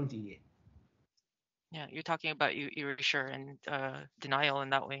 That's what I want to hear. Yeah, you're talking about erasure and denial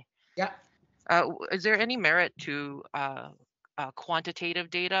in that way. Yeah. Is there any merit to quantitative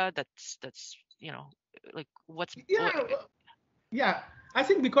data that's like what's Yeah, I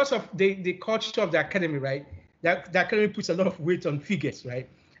think because of the culture of the academy, right? That the academy puts a lot of weight on figures, right?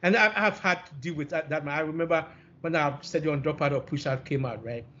 And I've had to deal with that. I remember when our study on dropout or push out came out,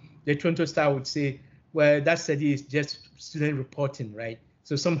 right? The Toronto Star would say, well, that study is just student reporting, right?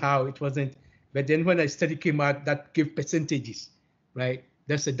 So somehow it wasn't. But then when a study came out that gave percentages, right?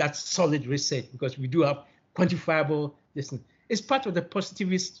 That's solid research because we do have quantifiable this. It's part of the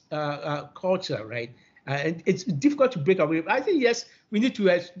positivist culture, right? And it's difficult to break away. I think, yes, we need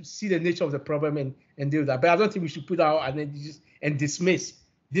to see the nature of the problem and deal with that. But I don't think we should put our energies and dismiss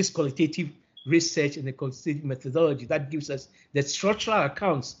this qualitative research and the qualitative methodology that gives us the structural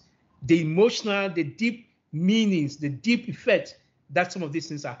accounts, the emotional, the deep meanings, the deep effects that some of these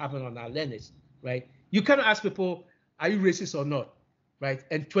things are happening on our learners, right? You cannot ask people, are you racist or not, right?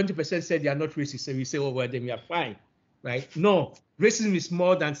 And 20% said they are not racist, so you say, oh, well, then we are fine, right? No, racism is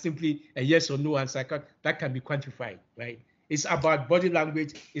more than simply a yes or no answer that can be quantified, right? It's about body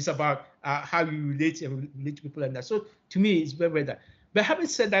language. It's about how you relate to people and that. So to me, it's very, very that. But having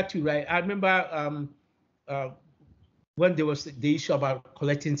said that too, right? I remember when there was the issue about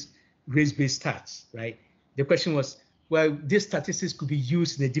collecting race-based stats, right? The question was, well, these statistics could be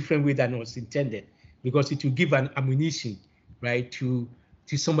used in a different way than was intended, because it will give an ammunition, right, to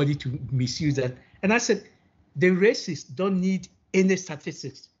somebody to misuse that. And I said, the racists don't need any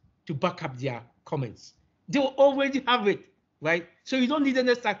statistics to back up their comments. They will already have it, right? So you don't need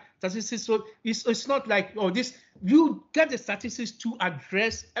any statistics. So it's not like, oh, this, you get the statistics to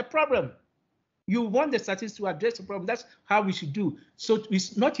address a problem. You want the statistics to address the problem. That's how we should do. So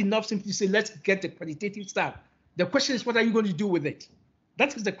it's not enough simply to say, let's get the quantitative stuff. The question is, what are you going to do with it?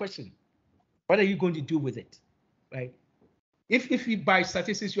 That is the question. What are you going to do with it, right? If you buy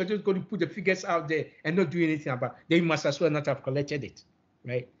statistics, you're just going to put the figures out there and not do anything about it, then you must as well not have collected it,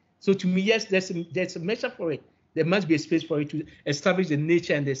 right? So to me, yes, there's a measure for it. There must be a space for it to establish the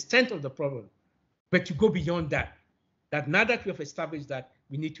nature and the extent of the problem. But to go beyond that, that now that we have established that,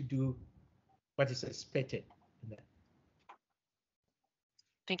 we need to do what is expected.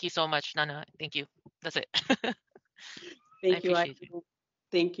 Thank you so much, Nana. Thank you. That's it. Thank you. Appreciate you.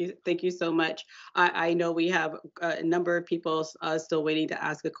 Thank you. Thank you so much. I know we have a number of people still waiting to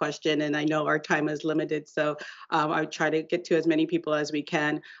ask a question, and I know our time is limited, so I try to get to as many people as we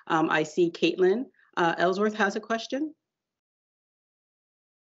can. I see Caitlin Ellsworth has a question.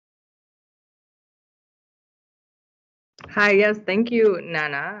 Hi, yes, thank you,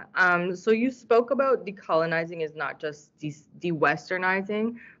 Nana. So you spoke about decolonizing is not just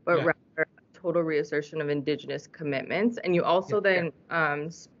de-Westernizing, but rather a total reassertion of Indigenous commitments. And you also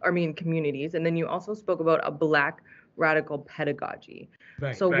communities, and then you also spoke about a Black radical pedagogy.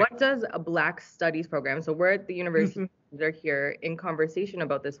 What does a Black studies program, so we're at the university, they're here in conversation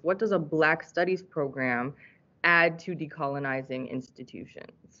about this, what does a Black studies program add to decolonizing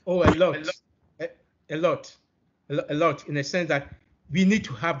institutions? Oh, a lot, in the sense that we need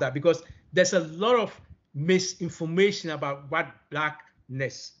to have that, because there's a lot of misinformation about what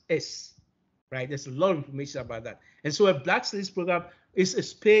Blackness is, right? There's a lot of information about that. And so a Black studies program is a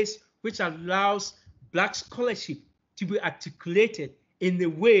space which allows Black scholarship to be articulated in a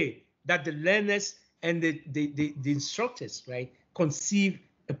way that the learners and the instructors, right, conceive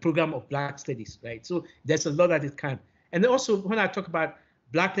a program of Black studies, right? So there's a lot that it can. And also when I talk about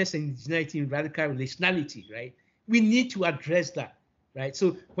Blackness and indigeneity and radical relationality, right, we need to address that, right?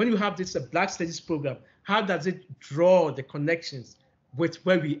 So when you have this Black studies program, how does it draw the connections with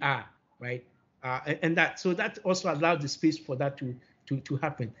where we are, right? And that also allows the space for that to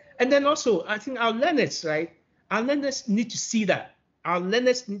happen. And then also, I think our learners, right? Our learners need to see that. Our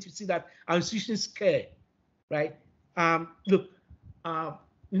learners need to see that our institutions care, right? Look, I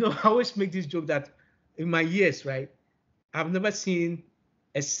always make this joke that in my years, right, I've never seen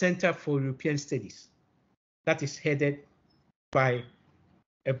a Center for European Studies that is headed by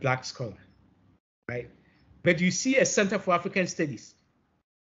a Black scholar, right? But you see a Center for African Studies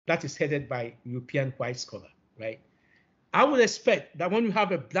that is headed by a European white scholar, right? I would expect that when you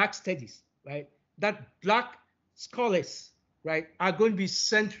have a Black studies, right, that Black scholars, right, are going to be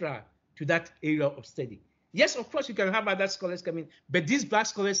central to that area of study. Yes, of course, you can have other scholars come in, but these Black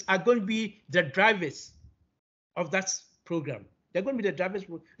scholars are going to be the drivers of that program. They're going to be the drivers.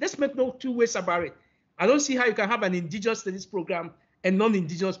 Let's make no two ways about it. I don't see how you can have an Indigenous studies program and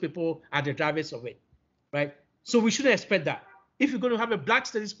non-Indigenous people are the drivers of it, right? So we shouldn't expect that. If you're going to have a Black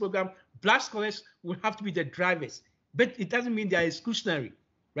studies program, Black scholars will have to be the drivers, but it doesn't mean they're exclusionary,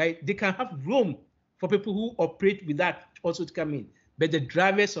 right? They can have room for people who operate with that also to come in, but the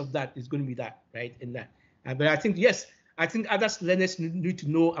drivers of that is going to be that, right? And that. But I think, yes, I think other learners need to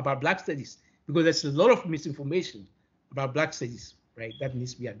know about Black studies, because there's a lot of misinformation about Black studies, right? That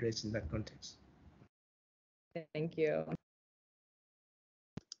needs to be addressed in that context. Thank you.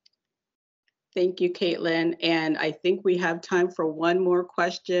 Thank you, Caitlin. And I think we have time for one more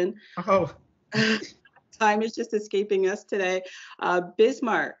question. Oh. Time is just escaping us today.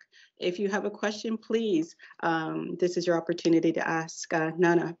 Bismarck, if you have a question, please, this is your opportunity to ask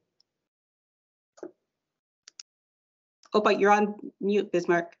Nana. Oh, but you're on mute,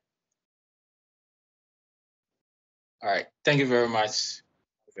 Bismarck. All right, thank you very much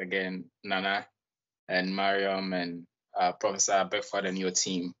again, Nana and Mariam and Professor Beckford and your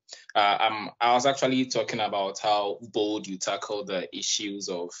team. I was actually talking about how bold you tackle the issues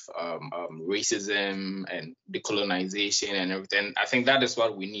of racism and decolonization and everything. I think that is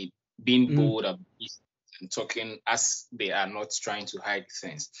what we need, being bold about issues and talking as they are, not trying to hide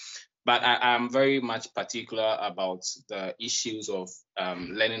things. But I'm very much particular about the issues of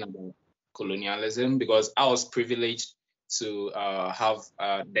learning about colonialism, because I was privileged to have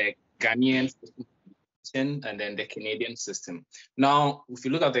the Ghanaian system and then the Canadian system. Now, if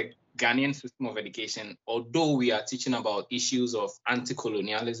you look at the Ghanaian system of education, although we are teaching about issues of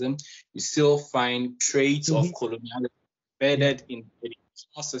anti-colonialism, you still find traits of colonialism embedded in the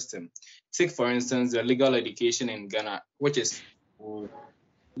educational system. Take, for instance, the legal education in Ghana, which is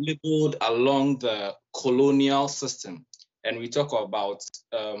labeled along the colonial system. And we talk about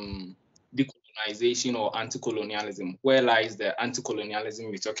decolonization or anti-colonialism. Where lies the anti-colonialism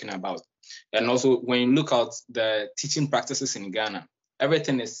we're talking about? And also, when you look at the teaching practices in Ghana,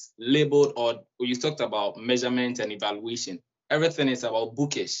 everything is labeled, or you talked about measurement and evaluation. Everything is about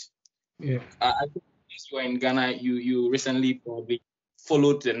bookish. I think you were in Ghana, you recently probably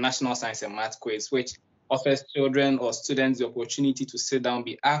followed the National Science and Math Quiz, which offers children or students the opportunity to sit down,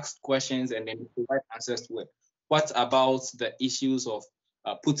 be asked questions, and then provide answers to it. What about the issues of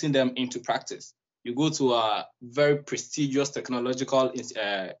putting them into practice? You go to a very prestigious technological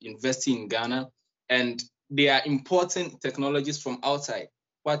university in Ghana, and they are importing technologies from outside.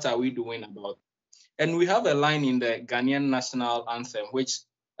 What are we doing about it? And we have a line in the Ghanaian national anthem which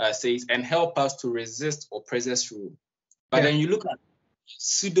says, "And help us to resist oppressors' rule." But then you look at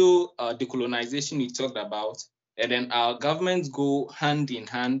pseudo decolonization we talked about, and then our governments go hand in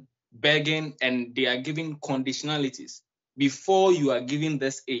hand begging, and they are giving conditionalities. Before you are giving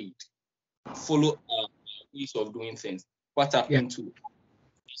this aid, follow ways of doing things. What happened to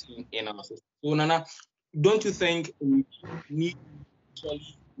in our system? So, Nana, don't you think we need to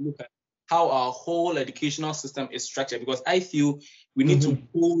actually look at how our whole educational system is structured? Because I feel we need to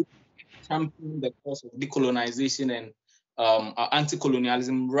champion the cause of decolonization and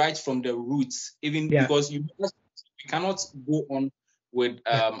anti-colonialism right from the roots, even because you cannot go on with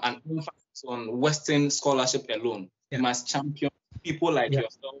an emphasis on Western scholarship alone. You must champion people like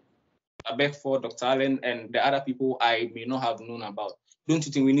yourself, Beckford, Dr. Allen, and the other people I may not have known about. Don't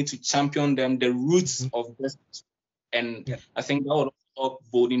you think we need to champion them, the roots of this? And I think that would help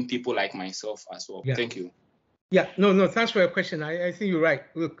bolding people like myself as well. Thank you. No, thanks for your question. I think you're right.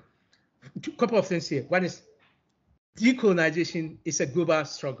 Look, a couple of things here. One is decolonization is a global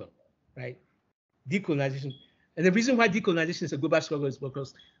struggle, right? Decolonization. And the reason why decolonization is a global struggle is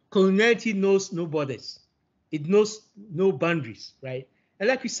because coloniality knows no borders. It knows no boundaries, right? And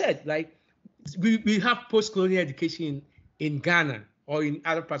like we said, like we have post-colonial education in Ghana or in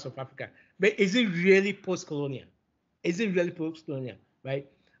other parts of Africa, but is it really post-colonial? Is it really post-colonial, right?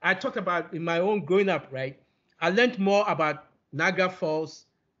 I talked about in my own growing up, right? I learned more about Niagara Falls,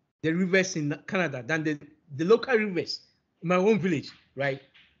 the rivers in Canada, than the local rivers in my own village, right?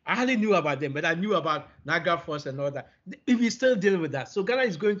 I hardly knew about them, but I knew about Niagara Falls and all that. We're still dealing with that. So Ghana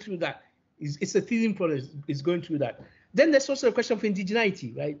is going through that. It's a teething problem. It's going through that. Then there's also a question of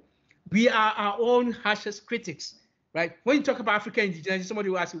indigeneity, right? We are our own harshest critics, right? When you talk about African indigeneity, somebody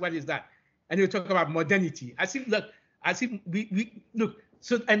will ask you, what is that? And you talk about modernity. We look,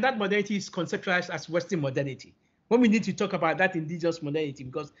 so, and that modernity is conceptualized as Western modernity. When we need to talk about that indigenous modernity,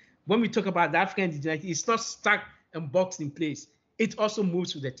 because when we talk about the African indigeneity, it's not stuck and boxed in place. It also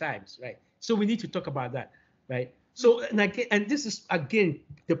moves with the times, right? So we need to talk about that, right? So, and this is, again,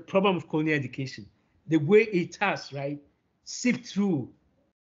 the problem of colonial education, the way it has, right, sift through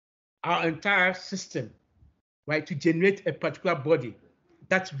our entire system, right, to generate a particular body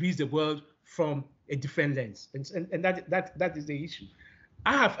that reads the world from a different lens. And that is the issue.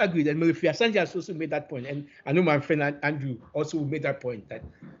 I have agreed, and Melefi Asante has also made that point, and I know my friend Andrew also made that point, that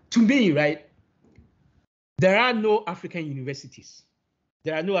to me, right, there are no African universities.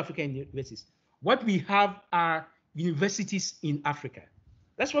 There are no African universities. What we have are universities in Africa.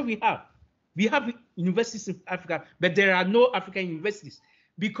 That's what we have. We have universities in Africa, but there are no African universities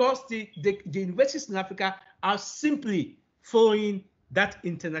because the universities in Africa are simply following that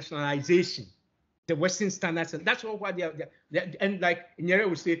internationalization, the Western standards, and that's what they're and like Nyere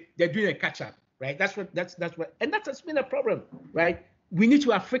would say, they're doing a catch-up, right? That's what, and that has been a problem, right? We need to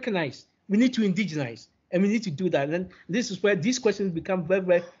Africanize, we need to indigenize, and we need to do that. And this is where these questions become very,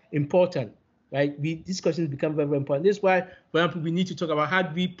 very important, right? These questions become very, very important. This is why, for example, we need to talk about how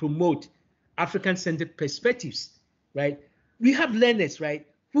do we promote African-centered perspectives, right? We have learners, right,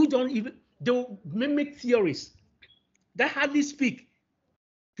 who they'll mimic theories that hardly speak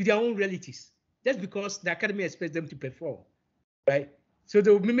to their own realities. just because the academy expects them to perform, right? So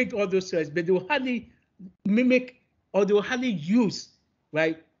they will mimic all those stories, but they will hardly mimic or they will hardly use,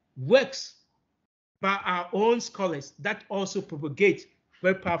 right, works by our own scholars that also propagate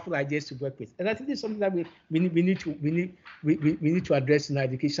very powerful ideas to work with. And I think it's something that we need to address in our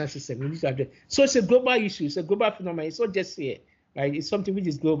education system. We need to address. So it's a global issue. It's a global phenomenon. It's not just here, right? It's something which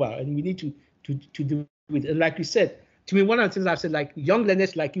is global, and we need to do with. And like you said, to me, one of the things I've said, like young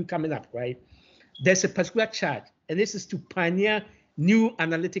learners like you coming up, right? There's a particular charge, and this is to pioneer new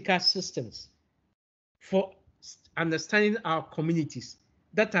analytical systems for understanding our communities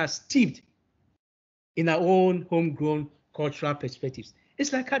that are steeped in our own homegrown cultural perspectives.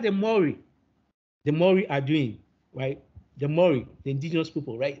 It's like how the Maori are doing, right? The Maori, the indigenous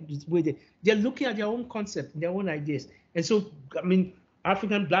people, right? They're looking at their own concept, their own ideas. And so, I mean,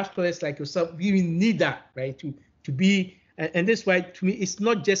 African Black scholars like yourself, we need that, right? To be, and that's why, to me, it's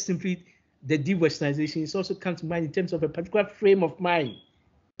not just simply the de-Westernization, it also comes to mind in terms of a particular frame of mind,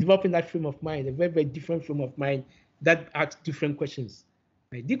 developing that frame of mind, a very, very different frame of mind that asks different questions.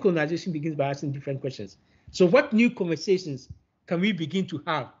 Right? Decolonization begins by asking different questions. So what new conversations can we begin to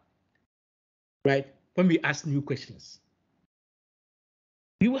have, right, when we ask new questions?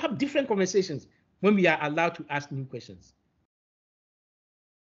 We will have different conversations when we are allowed to ask new questions.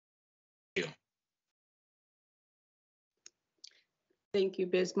 Thank you,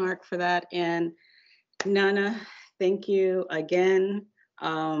 Bismarck, for that. And Nana, thank you again.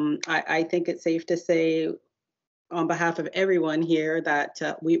 I think it's safe to say on behalf of everyone here that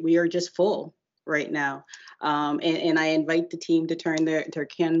we are just full right now. And I invite the team to turn their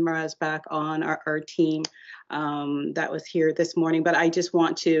cameras back on, our team that was here this morning. But I just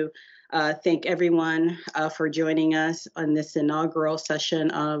want to thank everyone for joining us on this inaugural session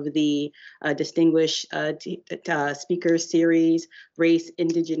of the Distinguished Speakers Series, Race,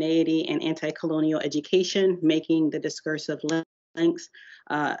 Indigeneity, and Anti-Colonial Education, Making the Discursive Links.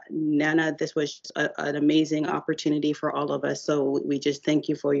 Nana, this was an amazing opportunity for all of us. So we just thank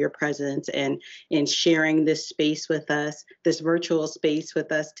you for your presence and in sharing this space with us, this virtual space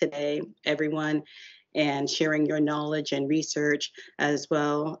with us today, everyone, and sharing your knowledge and research, as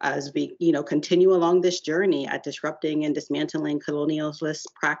well as we, continue along this journey at disrupting and dismantling colonialist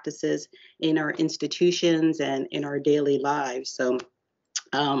practices in our institutions and in our daily lives. So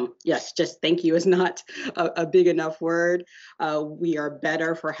yes, just thank you is not a big enough word. We are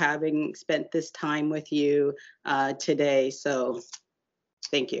better for having spent this time with you today. So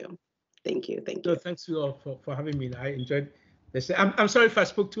thank you. Thank you. Thank you. No, thanks you all for having me. I enjoyed this. I'm sorry if I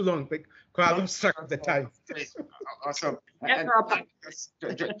spoke too long, but I lost track of the time. Awesome. And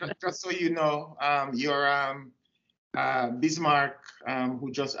just so you know, your Bismarck, who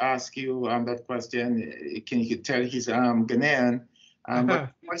just asked you that question, can you tell he's Ghanaian?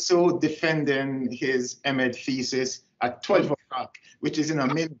 But also defending his MEd thesis at 12 o'clock, which is in a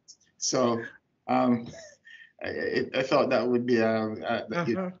minute. So I thought that would be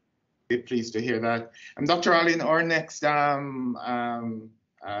you'd be pleased to hear that. And Dr. Allen, our next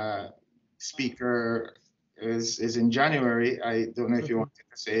speaker is in January. I don't know if you wanted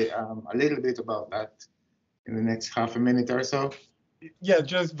to say a little bit about that in the next half a minute or so. Yeah,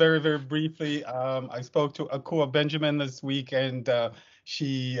 just very, very briefly. I spoke to Akua Benjamin this week, and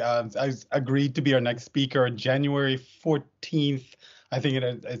she agreed to be our next speaker January 14th. I think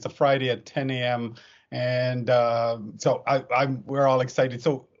it's a Friday at 10 a.m. And so we're all excited.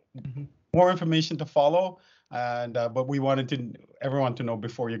 So more information to follow. And but we wanted everyone to know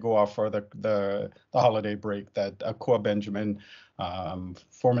before you go off for the holiday break that Akua Benjamin,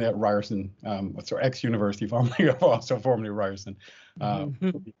 formerly at Ryerson, ex-university, also formerly Ryerson, will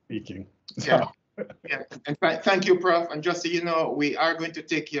be speaking. So. Yeah. And thank you, Prof. And just so you know, we are going to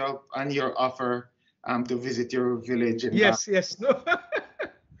take you up on your offer to visit your village. Yes. No.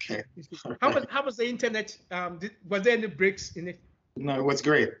 Okay. How was the internet? Was there any breaks in it? No, it was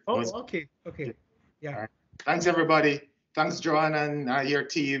great. Okay. Yeah. Right. Thanks, everybody. Thanks, Joanna and your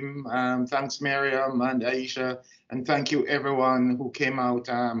team. Thanks, Miriam and Aisha. And thank you, everyone who came out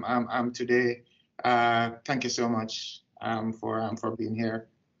today. Thank you so much for being here.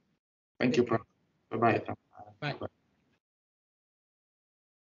 Thank you, Prof. Bye-bye. Bye.